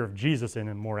 putting the fear of Jesus in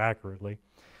him more accurately.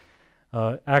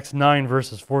 Acts 9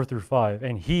 verses 4 through 5.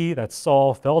 And he, that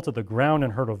Saul, fell to the ground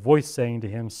and heard a voice saying to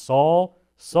him, Saul,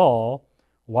 Saul,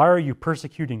 why are you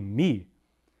persecuting me?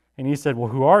 And he said, well,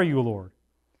 who are you, Lord?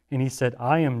 And he said,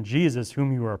 I am Jesus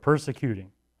whom you are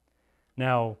persecuting.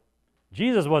 Now,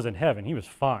 Jesus was in heaven. He was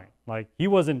fine. Like, he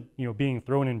wasn't, being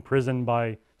thrown in prison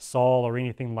by Saul or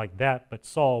anything like that, but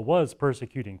Saul was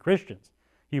persecuting Christians.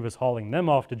 He was hauling them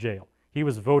off to jail. He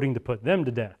was voting to put them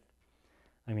to death.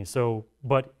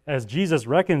 But as Jesus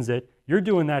reckons it, you're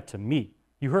doing that to me.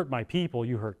 You hurt my people,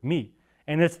 you hurt me.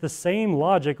 And it's the same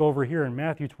logic over here in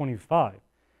Matthew 25.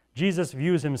 Jesus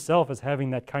views himself as having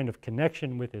that kind of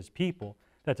connection with his people,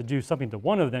 that to do something to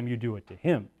one of them, you do it to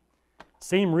him.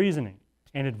 Same reasoning.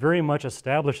 And it very much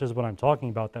establishes what I'm talking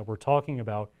about, that we're talking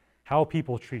about how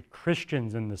people treat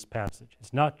Christians in this passage.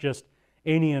 It's not just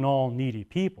any and all needy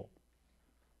people.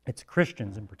 It's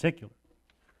Christians in particular.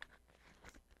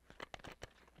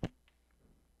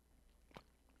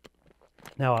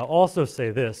 Now, I'll also say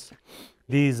this.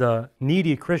 These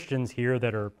needy Christians here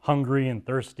that are hungry and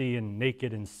thirsty and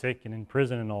naked and sick and in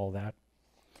prison and all that,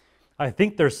 I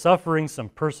think they're suffering some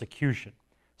persecution.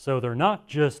 So they're not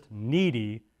just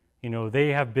needy, they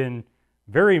have been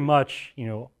very much,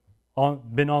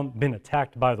 been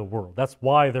attacked by the world. That's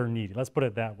why they're needy. Let's put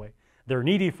it that way. They're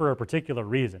needy for a particular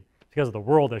reason, because the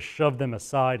world has shoved them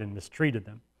aside and mistreated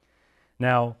them.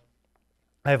 Now,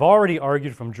 I've already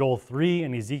argued from Joel 3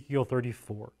 and Ezekiel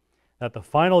 34 that the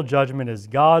final judgment is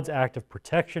God's act of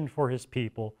protection for his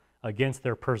people against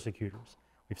their persecutors.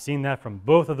 We've seen that from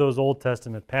both of those Old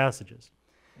Testament passages.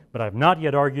 But I've not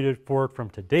yet argued for it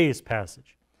from today's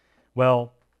passage.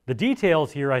 Well, the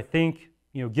details here, I think,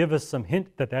 give us some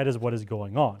hint that that is what is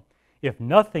going on. If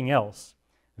nothing else,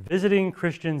 visiting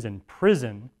Christians in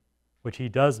prison, which he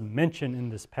does mention in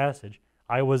this passage,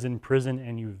 I was in prison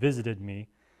and you visited me,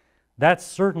 that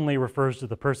certainly refers to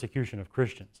the persecution of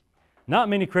Christians. Not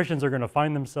many Christians are going to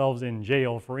find themselves in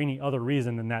jail for any other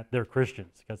reason than that they're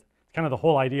Christians, because it's kind of the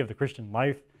whole idea of the Christian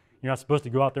life. You're not supposed to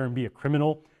go out there and be a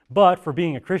criminal, but for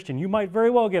being a Christian, you might very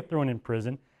well get thrown in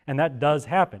prison, and that does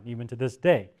happen even to this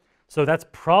day. So that's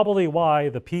probably why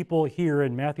the people here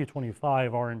in Matthew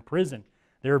 25 are in prison.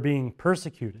 They're being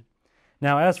persecuted.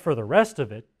 Now, as for the rest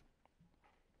of it,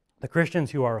 the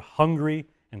Christians who are hungry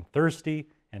and thirsty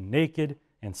and naked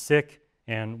and sick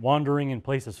and wandering in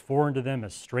places foreign to them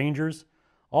as strangers,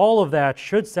 all of that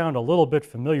should sound a little bit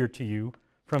familiar to you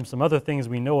from some other things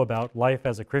we know about life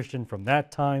as a Christian from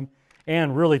that time,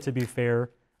 and really, to be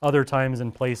fair, other times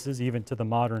and places, even to the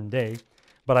modern day.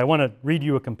 But I want to read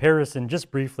you a comparison just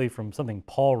briefly from something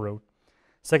Paul wrote.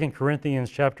 2 Corinthians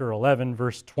chapter 11,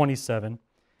 verse 27.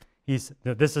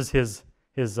 This is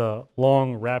his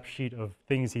long rap sheet of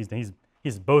things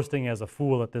he's boasting as a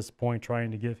fool at this point,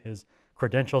 trying to give his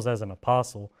credentials as an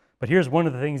apostle. But here's one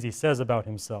of the things he says about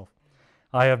himself.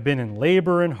 I have been in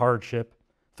labor and hardship,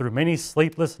 through many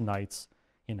sleepless nights,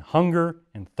 in hunger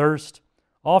and thirst,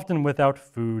 often without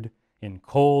food, in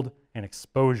cold and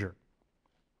exposure.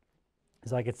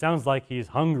 It's like, it sounds like he's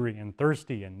hungry and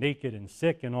thirsty and naked and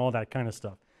sick and all that kind of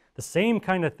stuff. The same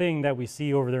kind of thing that we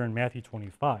see over there in Matthew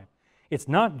 25. It's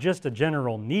not just a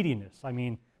general neediness. I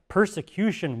mean,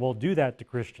 persecution will do that to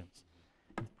Christians.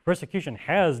 Persecution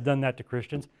has done that to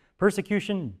Christians.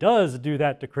 Persecution does do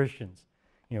that to Christians.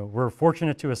 You know, we're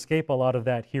fortunate to escape a lot of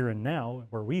that here and now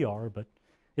where we are, but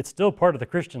it's still part of the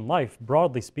Christian life,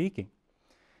 broadly speaking.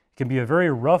 It can be a very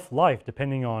rough life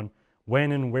depending on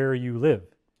when and where you live.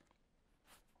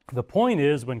 The point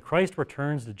is, when Christ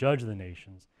returns to judge the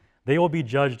nations, they will be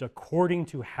judged according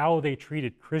to how they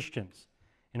treated Christians.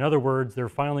 In other words, they're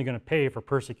finally going to pay for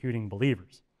persecuting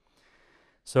believers.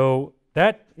 So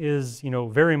that is,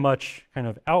 very much kind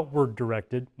of outward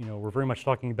directed. We're very much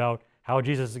talking about how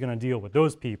Jesus is going to deal with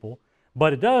those people.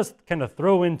 But it does kind of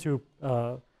throw into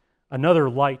another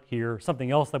light here,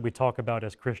 something else that we talk about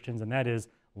as Christians, and that is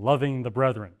loving the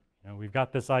brethren. We've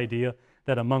got this idea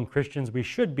that among Christians we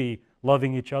should be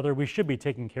loving each other, we should be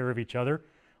taking care of each other.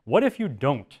 What if you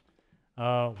don't?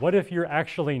 What if you're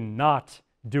actually not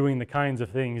doing the kinds of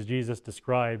things Jesus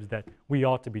describes that we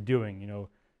ought to be doing?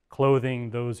 Clothing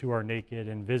those who are naked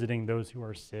and visiting those who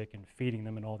are sick and feeding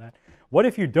them and all that. What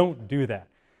if you don't do that?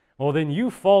 Well, then you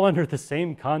fall under the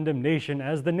same condemnation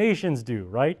as the nations do,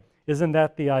 right? Isn't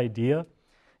that the idea?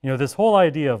 This whole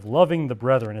idea of loving the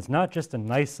brethren, it's not just a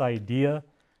nice idea.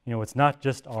 It's not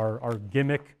just our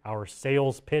gimmick, our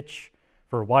sales pitch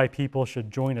for why people should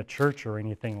join a church or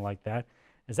anything like that.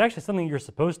 It's actually something you're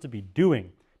supposed to be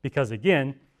doing because,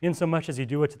 again, in so much as you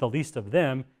do it to the least of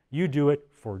them, you do it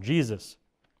for Jesus.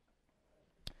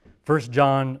 1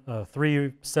 John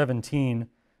 3:17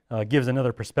 gives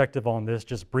another perspective on this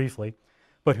just briefly.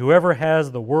 But whoever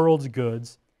has the world's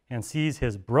goods and sees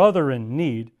his brother in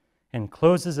need and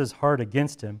closes his heart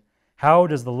against him, how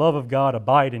does the love of God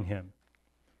abide in him?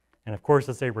 And of course,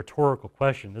 it's a rhetorical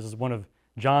question. This is one of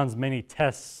John's many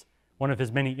tests, one of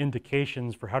his many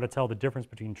indications for how to tell the difference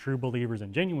between true believers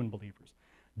and genuine believers.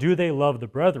 Do they love the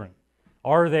brethren?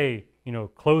 Are they,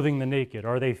 clothing the naked?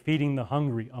 Are they feeding the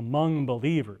hungry among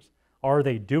believers? Are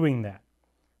they doing that?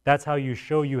 That's how you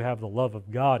show you have the love of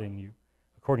God in you,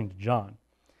 according to John.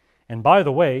 And by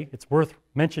the way, it's worth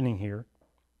mentioning here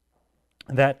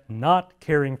that not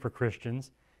caring for Christians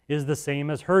is the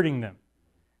same as hurting them.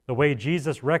 The way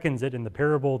Jesus reckons it in the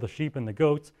parable of the sheep and the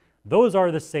goats, those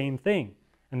are the same thing.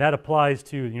 And that applies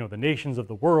to, the nations of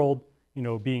the world,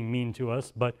 being mean to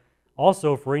us, but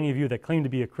also for any of you that claim to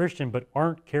be a Christian but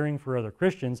aren't caring for other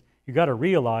Christians, you got to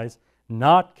realize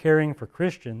not caring for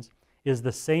Christians is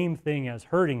the same thing as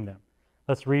hurting them.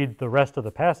 Let's read the rest of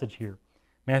the passage here.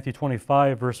 Matthew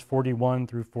 25, verse 41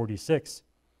 through 46.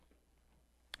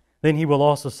 Then he will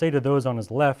also say to those on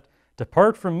his left,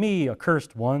 Depart from me,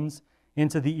 accursed ones,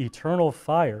 into the eternal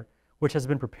fire, which has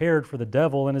been prepared for the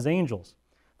devil and his angels.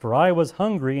 For I was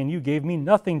hungry, and you gave me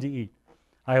nothing to eat.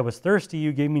 I was thirsty,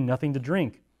 you gave me nothing to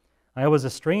drink. I was a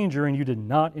stranger, and you did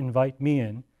not invite me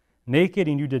in. Naked,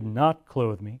 and you did not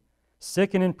clothe me.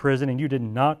 Sick and in prison, and you did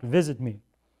not visit me.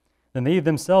 Then they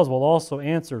themselves will also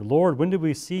answer, Lord, when did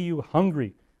we see you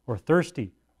hungry, or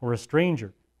thirsty, or a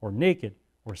stranger, or naked,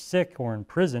 or sick, or in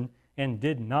prison, and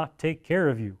did not take care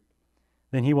of you?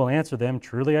 Then he will answer them,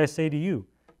 Truly I say to you,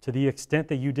 to the extent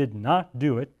that you did not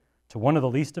do it to one of the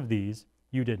least of these,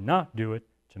 you did not do it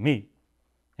to me.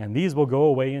 And these will go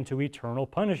away into eternal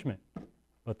punishment,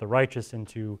 but the righteous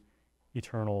into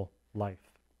eternal life.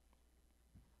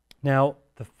 Now,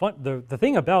 the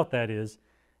thing about that is,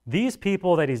 these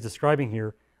people that he's describing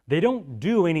here, they don't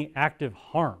do any active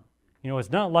harm.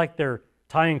 It's not like they're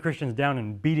tying Christians down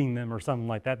and beating them or something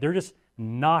like that. They're just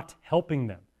not helping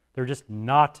them. They're just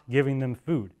not giving them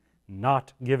food,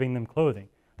 not giving them clothing.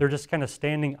 They're just kind of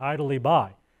standing idly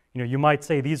by. You might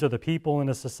say these are the people in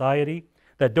a society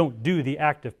that don't do the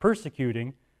act of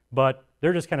persecuting, but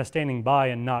they're just kind of standing by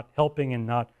and not helping and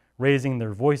not raising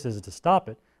their voices to stop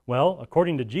it. Well,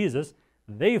 according to Jesus,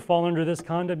 they fall under this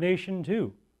condemnation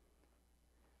too.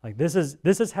 Like this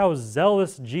is how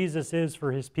zealous Jesus is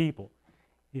for his people.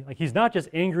 He's not just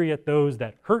angry at those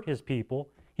that hurt his people,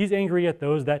 he's angry at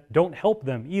those that don't help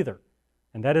them either.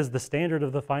 And that is the standard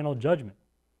of the final judgment.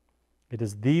 It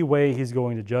is the way he's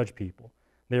going to judge people.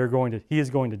 He is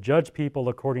going to judge people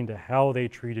according to how they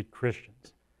treated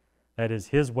Christians. That is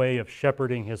his way of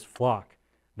shepherding his flock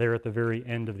there at the very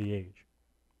end of the age.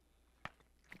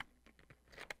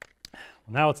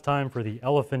 Well, now it's time for the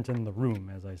elephant in the room,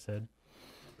 as I said.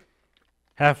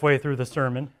 Halfway through the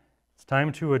sermon, it's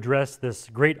time to address this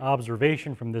great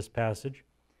observation from this passage,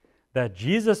 that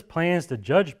Jesus plans to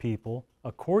judge people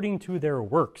according to their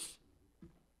works.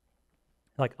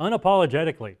 Like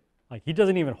unapologetically. Like he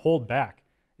doesn't even hold back.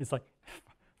 It's like,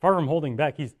 far from holding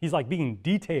back, he's like being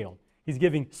detailed. He's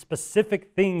giving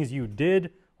specific things you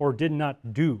did or did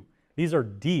not do. These are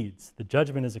deeds. The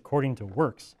judgment is according to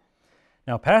works.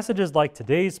 Now, passages like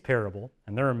today's parable,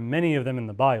 and there are many of them in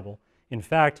the Bible, in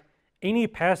fact, any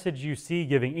passage you see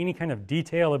giving any kind of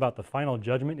detail about the final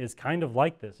judgment is kind of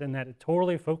like this, in that it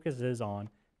totally focuses on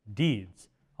deeds,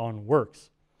 on works.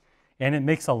 And it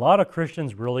makes a lot of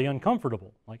Christians really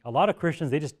uncomfortable. Like a lot of Christians,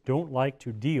 they just don't like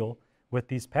to deal with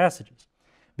these passages,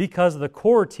 because the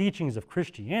core teachings of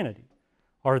Christianity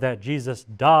are that Jesus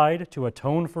died to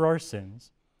atone for our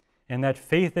sins, and that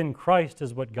faith in Christ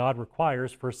is what God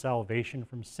requires for salvation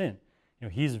from sin.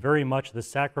 He's very much the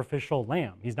sacrificial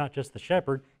lamb. He's not just the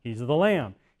shepherd, he's the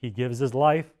lamb. He gives his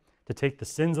life to take the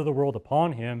sins of the world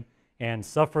upon him and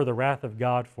suffer the wrath of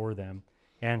God for them,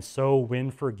 and so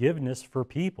win forgiveness for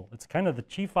people. It's kind of the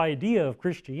chief idea of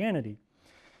Christianity.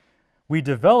 We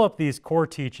develop these core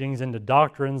teachings into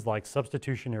doctrines like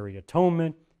substitutionary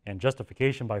atonement and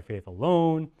justification by faith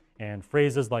alone and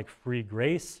phrases like free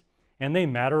grace, and they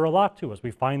matter a lot to us. We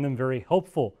find them very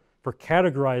helpful for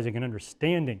categorizing and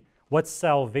understanding what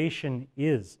salvation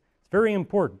is. It's very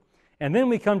important. And then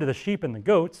we come to the sheep and the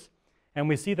goats, and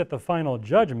we see that the final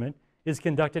judgment is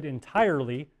conducted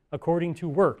entirely according to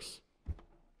works.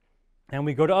 And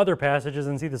we go to other passages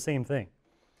and see the same thing.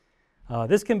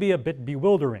 This can be a bit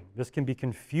bewildering. This can be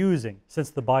confusing, since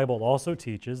the Bible also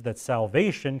teaches that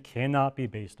salvation cannot be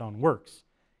based on works.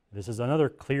 This is another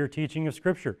clear teaching of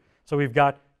Scripture. So we've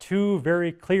got two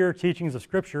very clear teachings of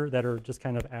Scripture that are just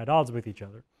kind of at odds with each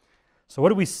other. So what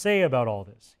do we say about all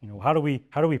this? How do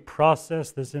we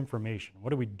process this information? What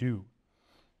do we do?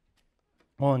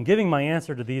 Well, in giving my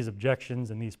answer to these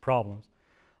objections and these problems,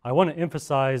 I want to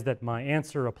emphasize that my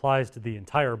answer applies to the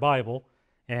entire Bible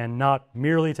and not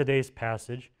merely today's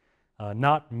passage,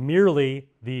 not merely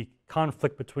the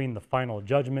conflict between the final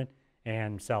judgment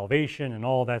and salvation and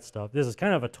all that stuff. This is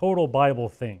kind of a total Bible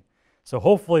thing. So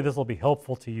hopefully this will be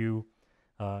helpful to you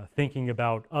thinking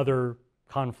about other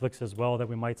conflicts as well that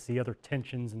we might see, other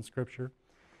tensions in Scripture.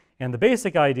 And the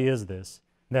basic idea is this,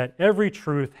 that every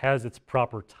truth has its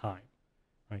proper time.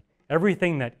 Right?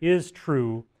 Everything that is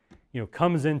true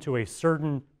comes into a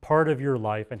certain part of your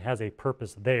life and has a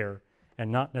purpose there,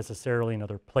 and not necessarily in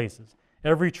other places.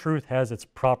 Every truth has its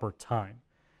proper time.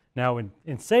 Now,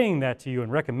 in saying that to you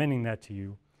and recommending that to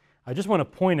you, I just want to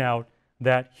point out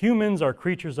that humans are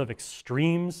creatures of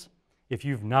extremes. If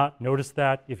you've not noticed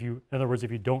that, in other words,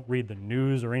 if you don't read the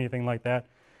news or anything like that,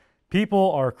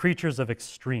 people are creatures of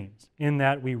extremes in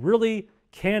that we really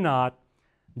cannot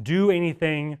do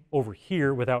anything over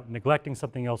here without neglecting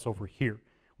something else over here.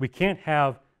 We can't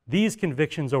have these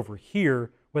convictions over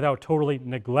here without totally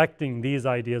neglecting these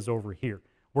ideas over here.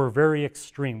 We're very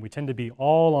extreme. We tend to be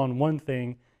all on one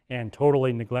thing and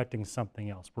totally neglecting something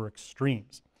else. We're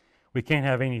extremes. We can't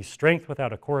have any strength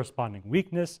without a corresponding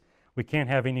weakness. We can't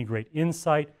have any great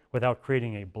insight without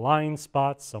creating a blind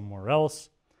spot somewhere else.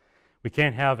 We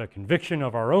can't have a conviction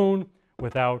of our own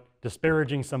without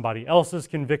disparaging somebody else's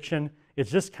conviction.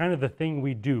 It's just kind of the thing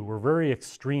we do. We're very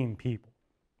extreme people.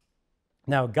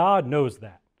 Now, God knows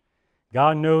that.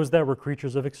 God knows that we're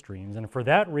creatures of extremes, and for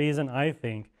that reason, I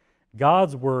think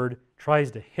God's Word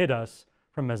tries to hit us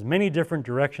from as many different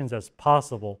directions as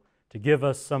possible to give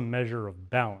us some measure of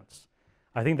balance.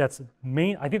 I think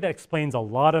that explains a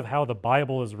lot of how the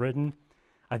Bible is written.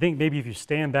 I think maybe if you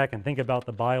stand back and think about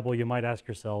the Bible, you might ask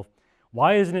yourself,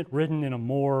 why isn't it written in a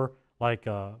more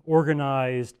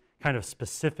organized, kind of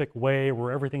specific way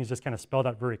where everything's just kind of spelled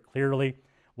out very clearly?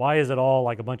 Why is it all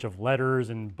like a bunch of letters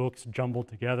and books jumbled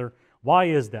together? Why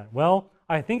is that? Well,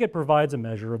 I think it provides a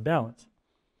measure of balance.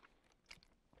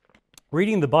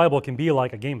 Reading the Bible can be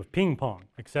like a game of ping pong,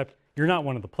 except you're not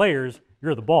one of the players,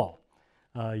 you're the ball.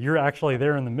 You're actually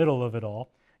there in the middle of it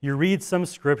all. You read some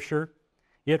scripture,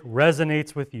 it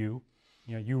resonates with you.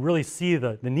 You really see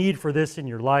the need for this in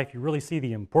your life, you really see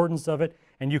the importance of it,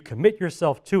 and you commit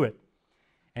yourself to it.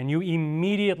 And you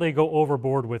immediately go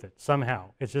overboard with it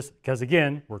somehow. It's just because,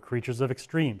 again, we're creatures of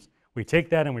extremes. We take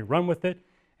that and we run with it,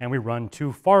 and we run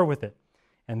too far with it.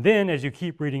 And then as you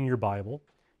keep reading your Bible,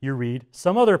 you read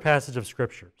some other passage of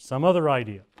Scripture, some other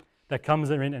idea that comes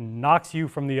in and knocks you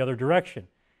from the other direction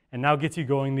and now gets you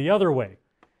going the other way.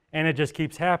 And it just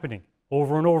keeps happening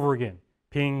over and over again.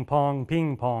 Ping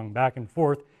pong, back and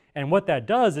forth. And what that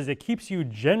does is it keeps you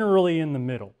generally in the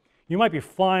middle. You might be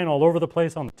flying all over the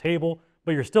place on the table,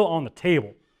 but you're still on the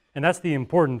table. And that's the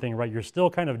important thing, right? You're still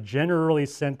kind of generally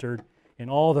centered in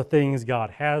all the things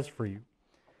God has for you.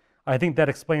 I think that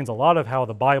explains a lot of how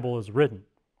the Bible is written.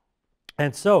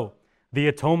 And so, the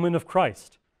atonement of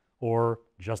Christ, or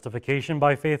justification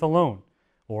by faith alone,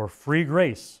 or free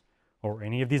grace, or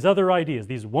any of these other ideas,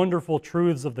 these wonderful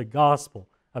truths of the gospel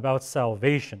about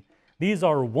salvation, these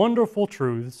are wonderful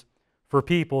truths for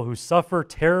people who suffer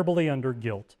terribly under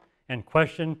guilt and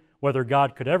question whether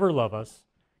God could ever love us,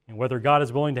 and whether God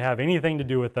is willing to have anything to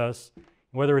do with us, and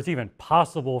whether it's even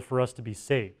possible for us to be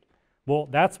saved. Well,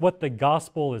 that's what the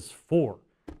gospel is for.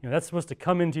 That's supposed to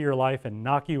come into your life and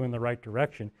knock you in the right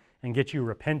direction and get you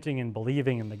repenting and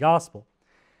believing in the gospel.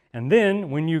 And then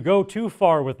when you go too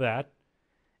far with that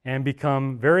and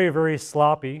become very, very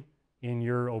sloppy in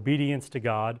your obedience to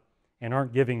God and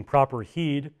aren't giving proper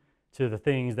heed to the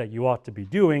things that you ought to be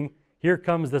doing, here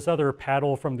comes this other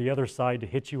paddle from the other side to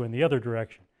hit you in the other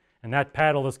direction. And that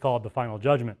paddle is called the final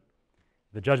judgment.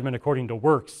 The judgment according to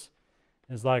works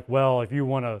is like, well, if you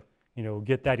want to,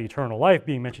 get that eternal life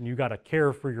being mentioned, you got to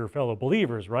care for your fellow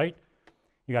believers, right?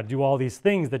 You got to do all these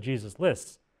things that Jesus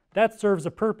lists. That serves a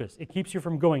purpose. It keeps you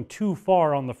from going too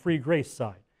far on the free grace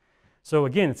side. So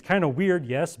again, it's kind of weird,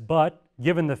 yes, but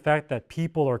given the fact that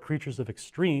people are creatures of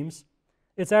extremes,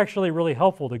 it's actually really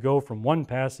helpful to go from one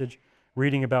passage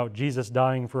reading about Jesus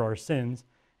dying for our sins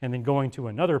and then going to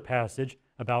another passage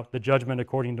about the judgment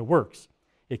according to works.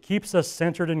 It keeps us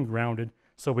centered and grounded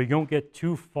so we don't get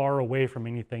too far away from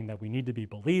anything that we need to be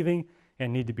believing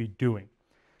and need to be doing.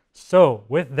 So,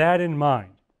 with that in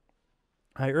mind,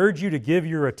 I urge you to give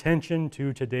your attention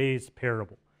to today's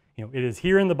parable. It is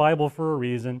here in the Bible for a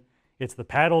reason. It's the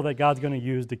paddle that God's going to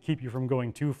use to keep you from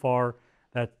going too far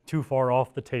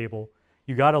off the table.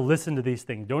 You got to listen to these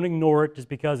things. Don't ignore it just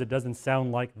because it doesn't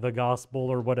sound like the gospel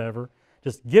or whatever.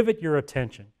 Just give it your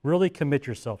attention. Really commit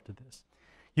yourself to this.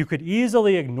 You could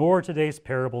easily ignore today's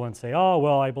parable and say, oh,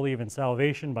 well, I believe in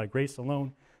salvation by grace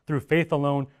alone, through faith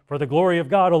alone, for the glory of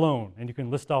God alone. And you can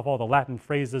list off all the Latin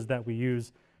phrases that we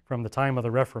use from the time of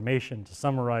the Reformation to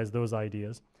summarize those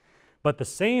ideas. But the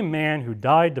same man who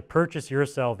died to purchase your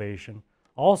salvation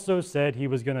also said he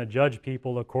was going to judge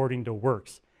people according to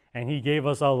works. And he gave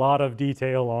us a lot of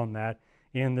detail on that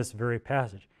in this very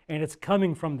passage. And it's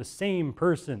coming from the same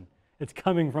person. It's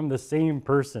coming from the same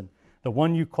person. The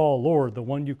one you call Lord, the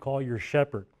one you call your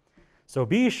shepherd. So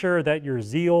be sure that your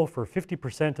zeal for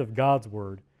 50% of God's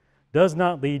word does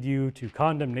not lead you to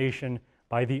condemnation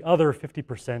by the other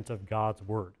 50% of God's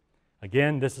word.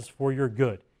 Again, this is for your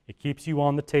good. It keeps you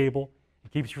on the table.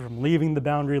 It keeps you from leaving the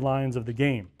boundary lines of the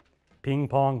game. Ping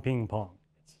pong, ping pong.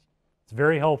 It's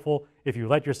very helpful if you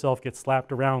let yourself get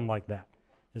slapped around like that.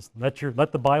 Just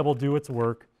let the Bible do its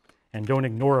work and don't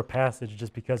ignore a passage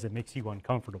just because it makes you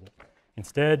uncomfortable.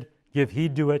 Instead, give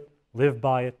heed to it, live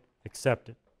by it, accept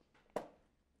it.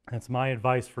 That's my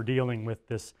advice for dealing with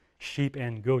this sheep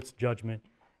and goats judgment,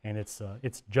 and it's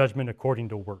judgment according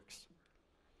to works.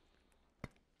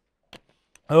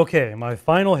 Okay, my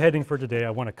final heading for today, I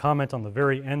want to comment on the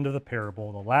very end of the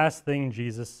parable, the last thing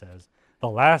Jesus says, the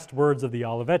last words of the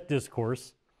Olivet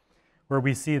Discourse, where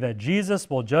we see that Jesus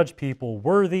will judge people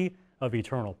worthy of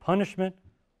eternal punishment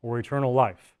or eternal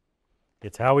life.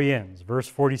 It's how he ends, verse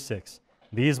 46.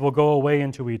 These will go away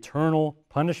into eternal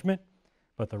punishment,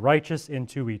 but the righteous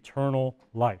into eternal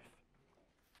life.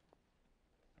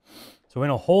 So in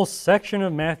a whole section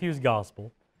of Matthew's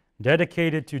gospel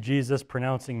dedicated to Jesus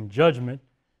pronouncing judgment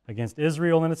against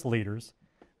Israel and its leaders,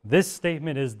 this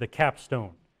statement is the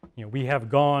capstone. We have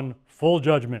gone full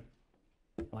judgment,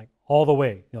 like all the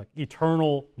way, like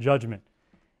eternal judgment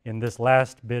in this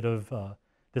last bit of,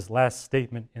 this last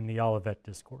statement in the Olivet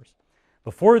Discourse.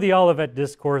 Before the Olivet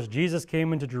Discourse, Jesus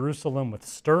came into Jerusalem with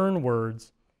stern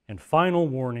words and final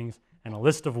warnings and a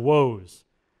list of woes,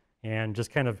 and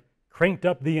just kind of cranked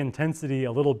up the intensity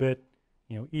a little bit,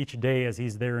 each day as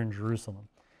he's there in Jerusalem.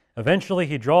 Eventually,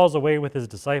 he draws away with his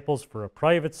disciples for a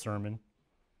private sermon,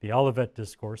 the Olivet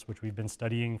Discourse, which we've been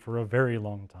studying for a very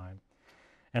long time.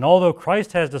 And although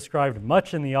Christ has described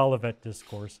much in the Olivet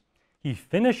Discourse, he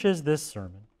finishes this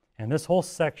sermon and this whole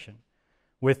section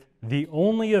with the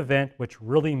only event which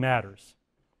really matters,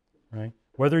 right?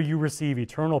 Whether you receive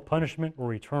eternal punishment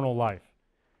or eternal life.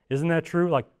 Isn't that true?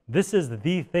 Like, this is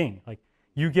the thing. Like,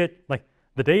 you get, like,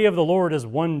 the day of the Lord is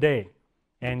one day,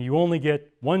 and you only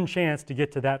get one chance to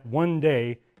get to that one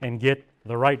day and get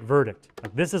the right verdict.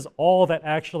 Like, this is all that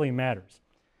actually matters.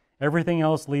 Everything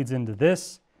else leads into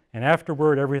this, and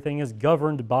afterward everything is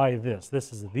governed by this.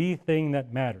 This is the thing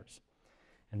that matters.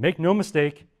 And make no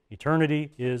mistake,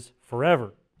 eternity is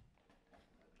forever.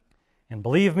 And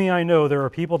believe me, I know there are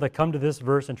people that come to this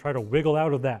verse and try to wiggle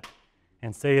out of that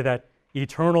and say that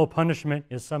eternal punishment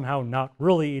is somehow not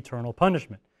really eternal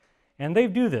punishment. And they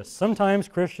do this. Sometimes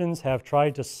Christians have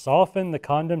tried to soften the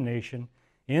condemnation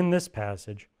in this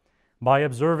passage by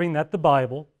observing that the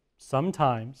Bible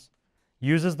sometimes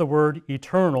uses the word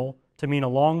eternal to mean a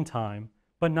long time,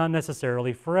 but not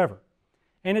necessarily forever.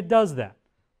 And it does that.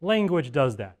 Language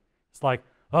does that. It's like,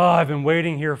 oh, I've been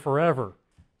waiting here forever.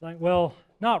 It's like, well,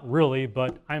 not really,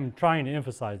 but I'm trying to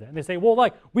emphasize that. And they say, well,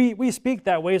 like, we speak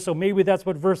that way, so maybe that's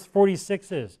what verse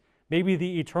 46 is. Maybe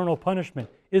the eternal punishment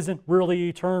isn't really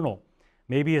eternal.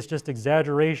 Maybe it's just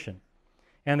exaggeration.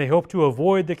 And they hope to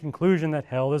avoid the conclusion that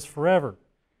hell is forever.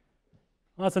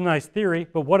 Well, that's a nice theory,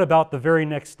 but what about the very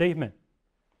next statement?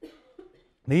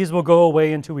 These will go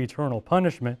away into eternal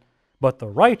punishment, but the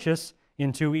righteous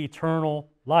into eternal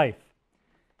life.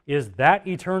 Is that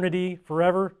eternity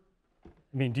forever?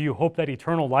 I mean, do you hope that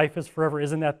eternal life is forever?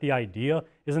 Isn't that the idea?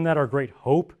 Isn't that our great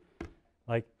hope?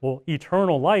 Like, well,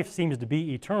 eternal life seems to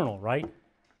be eternal, right?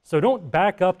 So don't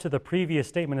back up to the previous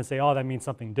statement and say, oh, that means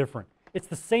something different. It's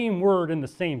the same word in the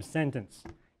same sentence.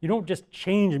 You don't just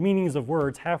change meanings of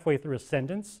words halfway through a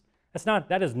sentence.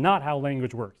 That is not how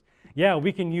language works. Yeah,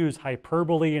 we can use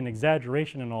hyperbole and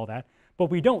exaggeration and all that, but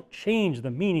we don't change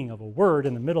the meaning of a word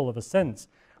in the middle of a sentence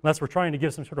unless we're trying to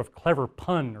give some sort of clever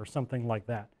pun or something like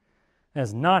that.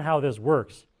 That's not how this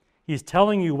works. He's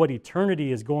telling you what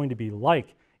eternity is going to be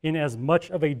like in as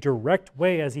much of a direct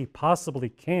way as he possibly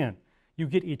can. You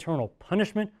get eternal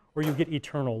punishment or you get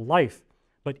eternal life,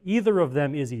 but either of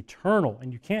them is eternal,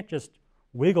 and you can't just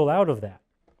wiggle out of that.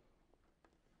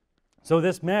 So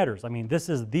this matters. I mean, this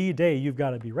is the day you've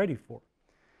got to be ready for.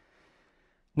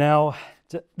 Now,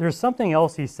 there's something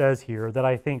else he says here that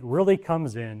I think really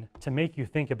comes in to make you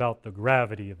think about the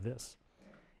gravity of this.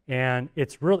 And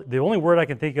it's really, the only word I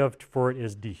can think of for it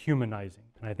is dehumanizing.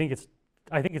 And I think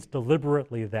it's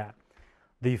deliberately that.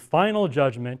 The final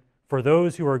judgment for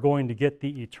those who are going to get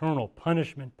the eternal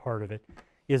punishment part of it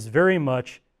is very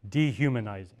much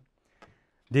dehumanizing.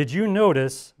 Did you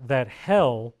notice that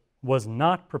hell was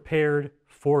not prepared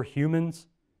for humans?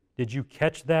 Did you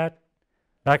catch that?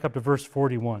 Back up to verse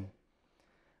 41.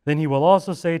 Then he will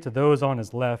also say to those on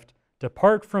his left,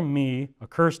 depart from me,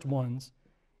 accursed ones,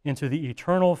 into the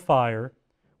eternal fire,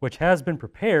 which has been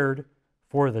prepared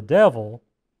for the devil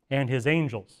and his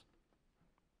angels.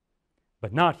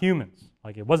 But not humans.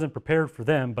 Like, it wasn't prepared for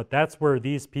them, but that's where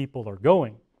these people are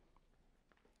going.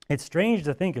 It's strange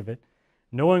to think of it,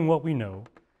 knowing what we know,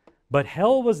 but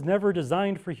hell was never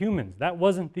designed for humans. That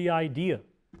wasn't the idea.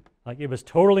 Like, it was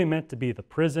totally meant to be the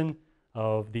prison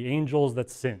of the angels that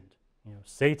sinned.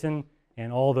 Satan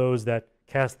and all those that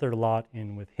cast their lot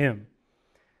in with him.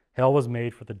 Hell was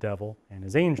made for the devil and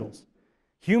his angels.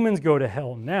 Humans go to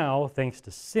hell now thanks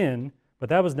to sin, but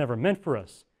that was never meant for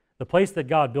us. The place that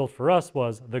God built for us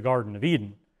was the Garden of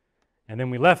Eden. And then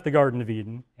we left the Garden of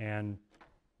Eden, and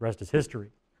the rest is history.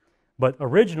 But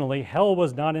originally, hell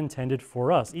was not intended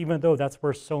for us, even though that's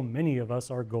where so many of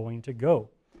us are going to go.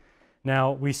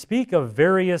 Now, we speak of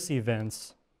various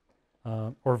events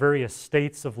or various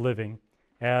states of living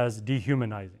as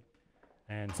dehumanizing.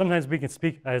 And sometimes we can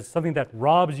speak as something that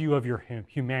robs you of your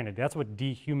humanity. That's what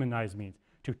dehumanize means,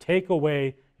 to take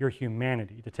away your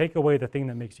humanity, to take away the thing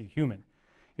that makes you human.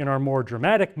 In our more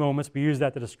dramatic moments, we use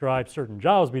that to describe certain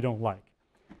jobs we don't like.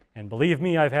 And believe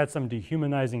me, I've had some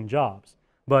dehumanizing jobs.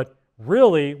 But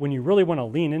really, when you really want to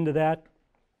lean into that,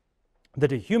 the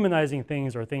dehumanizing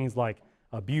things are things like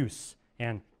abuse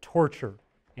and torture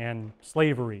and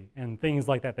slavery and things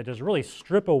like that just really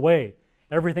strip away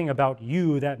everything about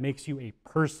you that makes you a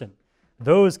person.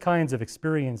 Those kinds of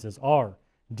experiences are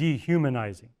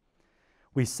dehumanizing.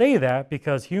 We say that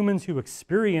because humans who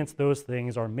experience those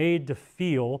things are made to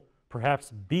feel,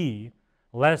 perhaps be,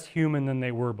 less human than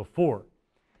they were before.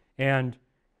 And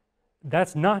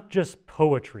that's not just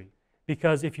poetry,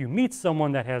 because if you meet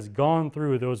someone that has gone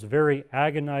through those very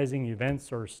agonizing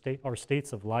events or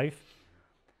states of life,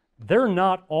 they're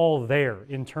not all there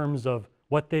in terms of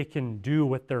what they can do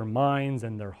with their minds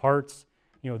and their hearts.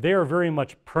 They are very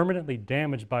much permanently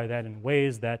damaged by that in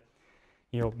ways that,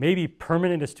 maybe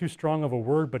permanent is too strong of a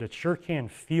word, but it sure can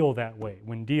feel that way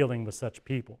when dealing with such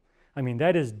people. I mean,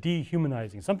 that is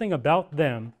dehumanizing. Something about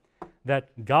them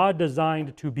that God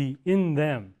designed to be in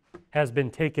them has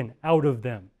been taken out of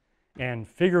them. And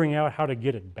figuring out how to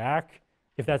get it back,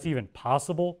 if that's even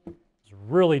possible, is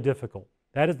really difficult.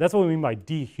 That's what we mean by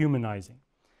dehumanizing.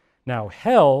 Now,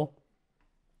 hell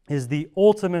is the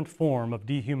ultimate form of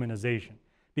dehumanization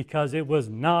because it was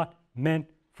not meant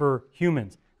for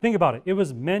humans. Think about it. It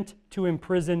was meant to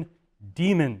imprison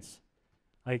demons.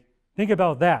 Like, think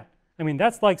about that. I mean,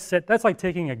 that's like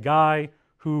taking a guy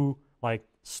who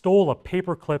stole a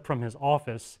paperclip from his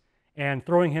office and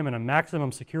throwing him in a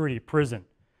maximum security prison.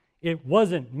 It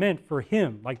wasn't meant for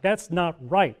him. That's not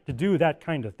right to do that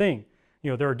kind of thing.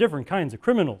 There are different kinds of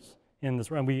criminals in this,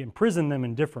 and we imprison them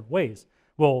in different ways.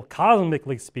 Well,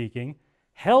 cosmically speaking,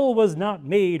 hell was not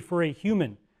made for a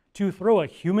human. To throw a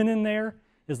human in there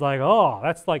is it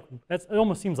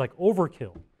almost seems like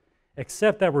overkill,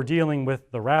 except that we're dealing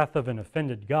with the wrath of an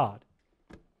offended God.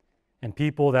 And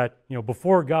people that,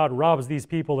 before God robs these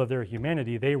people of their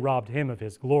humanity, they robbed him of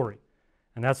his glory.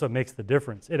 And that's what makes the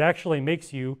difference. It actually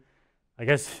makes you, I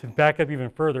guess, back up even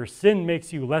further, sin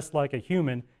makes you less like a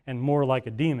human and more like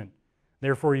a demon.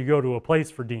 Therefore, you go to a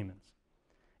place for demons,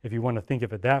 if you want to think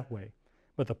of it that way.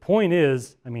 But the point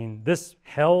is, I mean, this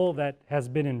hell that has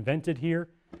been invented here,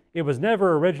 it was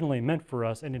never originally meant for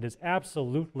us, and it is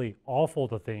absolutely awful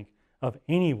to think of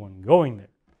anyone going there.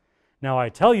 Now, I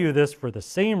tell you this for the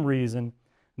same reason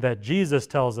that Jesus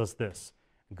tells us this.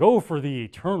 Go for the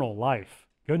eternal life.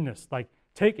 Goodness,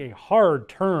 take a hard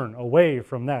turn away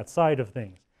from that side of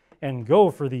things and go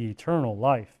for the eternal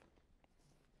life.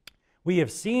 We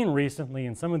have seen recently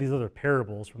in some of these other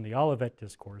parables from the Olivet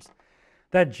Discourse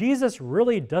that Jesus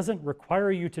really doesn't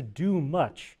require you to do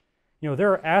much.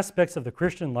 There are aspects of the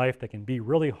Christian life that can be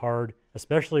really hard,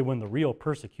 especially when the real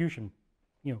persecution,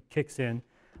 kicks in.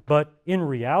 But in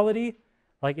reality,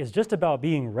 it's just about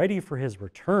being ready for his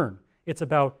return. It's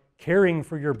about caring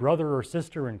for your brother or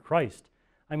sister in Christ.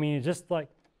 I mean,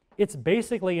 it's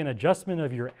basically an adjustment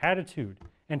of your attitude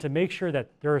and to make sure that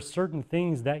there are certain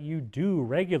things that you do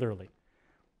regularly.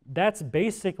 That's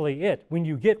basically it. When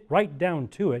you get right down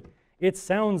to it, it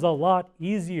sounds a lot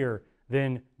easier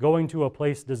than going to a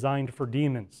place designed for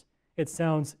demons. It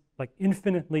sounds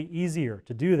infinitely easier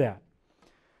to do that.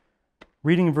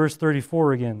 Reading verse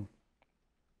 34 again.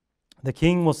 The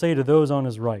king will say to those on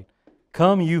his right,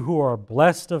 "Come, you who are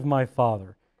blessed of my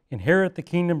Father, inherit the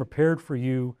kingdom prepared for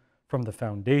you from the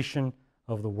foundation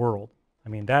of the world." I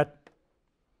mean,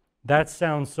 that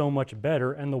sounds so much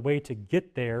better, and the way to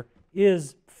get there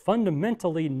is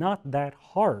fundamentally not that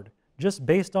hard, just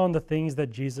based on the things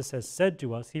that Jesus has said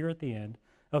to us here at the end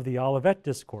of the Olivet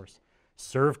Discourse.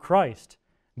 Serve Christ.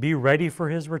 Be ready for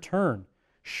his return.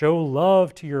 Show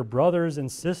love to your brothers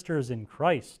and sisters in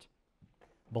Christ.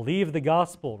 Believe the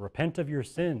gospel. Repent of your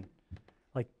sin.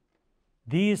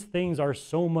 These things are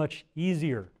so much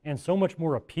easier and so much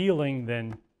more appealing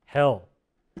than hell.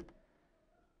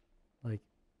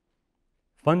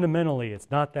 Fundamentally, it's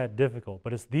not that difficult,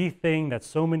 but it's the thing that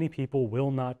so many people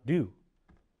will not do.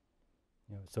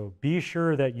 So be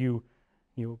sure that you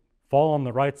fall on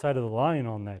the right side of the line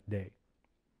on that day.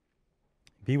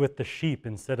 Be with the sheep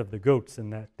instead of the goats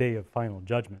in that day of final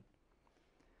judgment.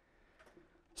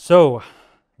 So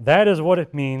that is what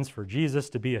it means for Jesus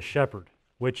to be a shepherd,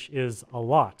 which is a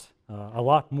lot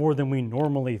more than we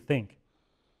normally think.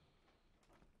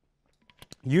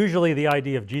 Usually the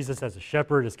idea of Jesus as a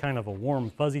shepherd is kind of a warm,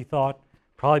 fuzzy thought,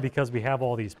 probably because we have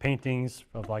all these paintings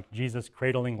of Jesus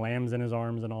cradling lambs in his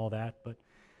arms and all that. But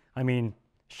I mean,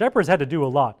 shepherds had to do a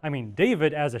lot. I mean,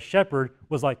 David as a shepherd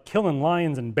was killing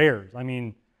lions and bears. I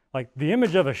mean, the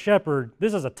image of a shepherd,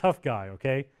 this is a tough guy,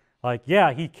 okay?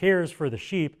 Yeah, he cares for the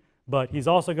sheep, but he's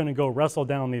also going to go wrestle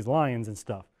down these lions and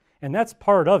stuff. And that's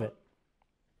part of it.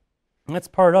 That's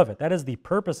part of it. That is the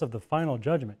purpose of the final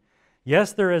judgment.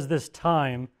 Yes, there is this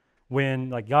time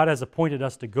when God has appointed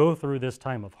us to go through this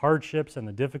time of hardships and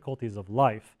the difficulties of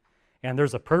life. And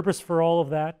there's a purpose for all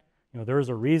of that. There is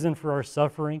a reason for our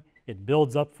suffering. It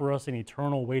builds up for us an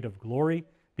eternal weight of glory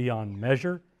beyond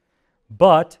measure.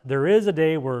 But there is a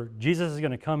day where Jesus is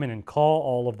going to come in and call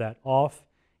all of that off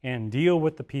and deal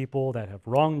with the people that have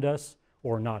wronged us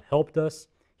or not helped us.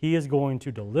 He is going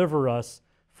to deliver us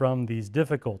from these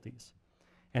difficulties.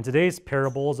 And today's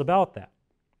parable is about that.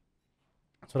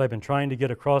 That's what I've been trying to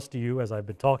get across to you as I've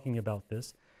been talking about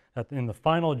this, that in the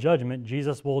final judgment,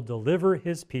 Jesus will deliver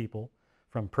his people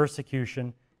from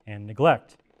persecution and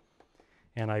neglect.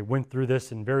 And I went through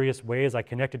this in various ways. I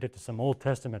connected it to some Old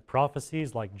Testament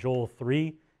prophecies like Joel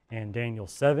 3 and Daniel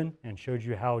 7 and showed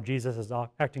you how Jesus is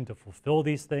acting to fulfill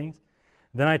these things.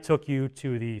 Then I took you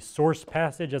to the source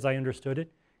passage as I understood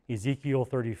it, Ezekiel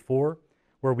 34,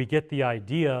 where we get the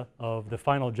idea of the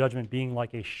final judgment being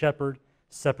like a shepherd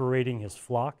separating his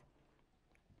flock.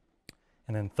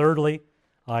 And then thirdly,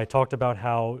 I talked about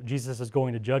how Jesus is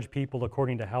going to judge people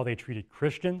according to how they treated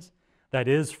Christians. That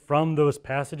is from those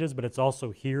passages, but it's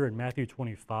also here in Matthew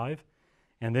 25.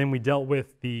 And then we dealt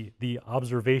with the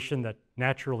observation that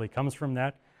naturally comes from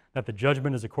that the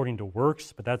judgment is according to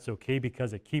works, but that's okay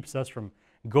because it keeps us from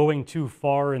going too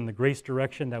far in the grace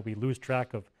direction that we lose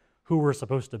track of who we're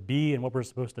supposed to be and what we're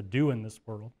supposed to do in this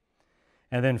world.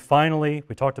 And then finally,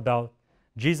 we talked about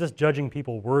Jesus judging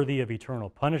people worthy of eternal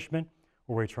punishment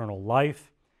or eternal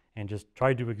life, and just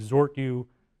tried to exhort you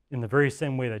in the very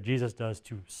same way that Jesus does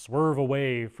to swerve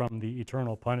away from the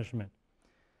eternal punishment.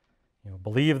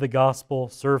 Believe the gospel,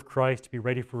 serve Christ, be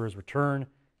ready for his return,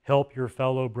 help your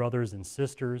fellow brothers and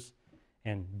sisters,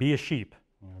 and be a sheep.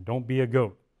 Don't be a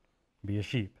goat, be a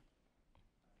sheep.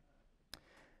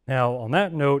 Now, on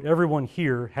that note, everyone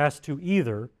here has to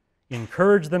either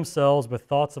encourage themselves with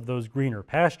thoughts of those greener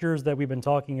pastures that we've been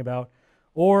talking about,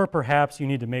 or perhaps you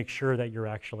need to make sure that you're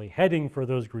actually heading for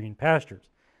those green pastures.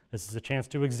 This is a chance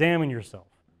to examine yourself.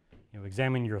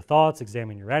 Examine your thoughts,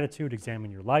 examine your attitude,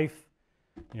 examine your life.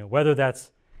 Whether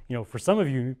that's, for some of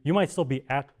you, you might still be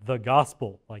at the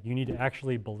gospel, like you need to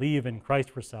actually believe in Christ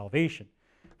for salvation.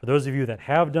 For those of you that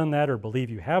have done that or believe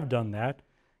you have done that,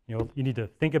 you need to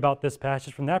think about this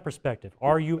passage from that perspective.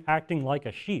 Are you acting like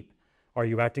a sheep? Are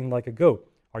you acting like a goat?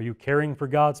 Are you caring for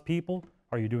God's people?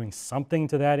 Are you doing something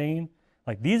to that aim?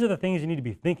 Like, these are the things you need to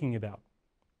be thinking about.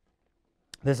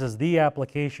 This is the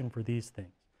application for these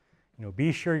things.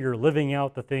 Be sure you're living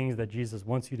out the things that Jesus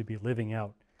wants you to be living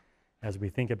out as we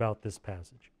think about this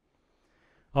passage.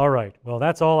 All right, well,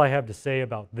 that's all I have to say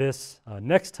about this.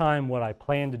 Next time, what I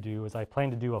plan to do is I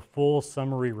plan to do a full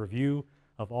summary review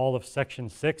of all of section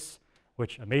 6,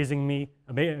 which amazingly,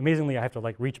 I have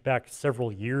to reach back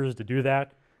several years to do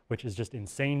that, which is just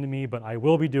insane to me, but I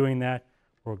will be doing that.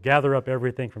 We'll gather up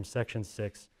everything from section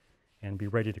 6 and be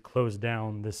ready to close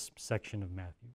down this section of Matthew.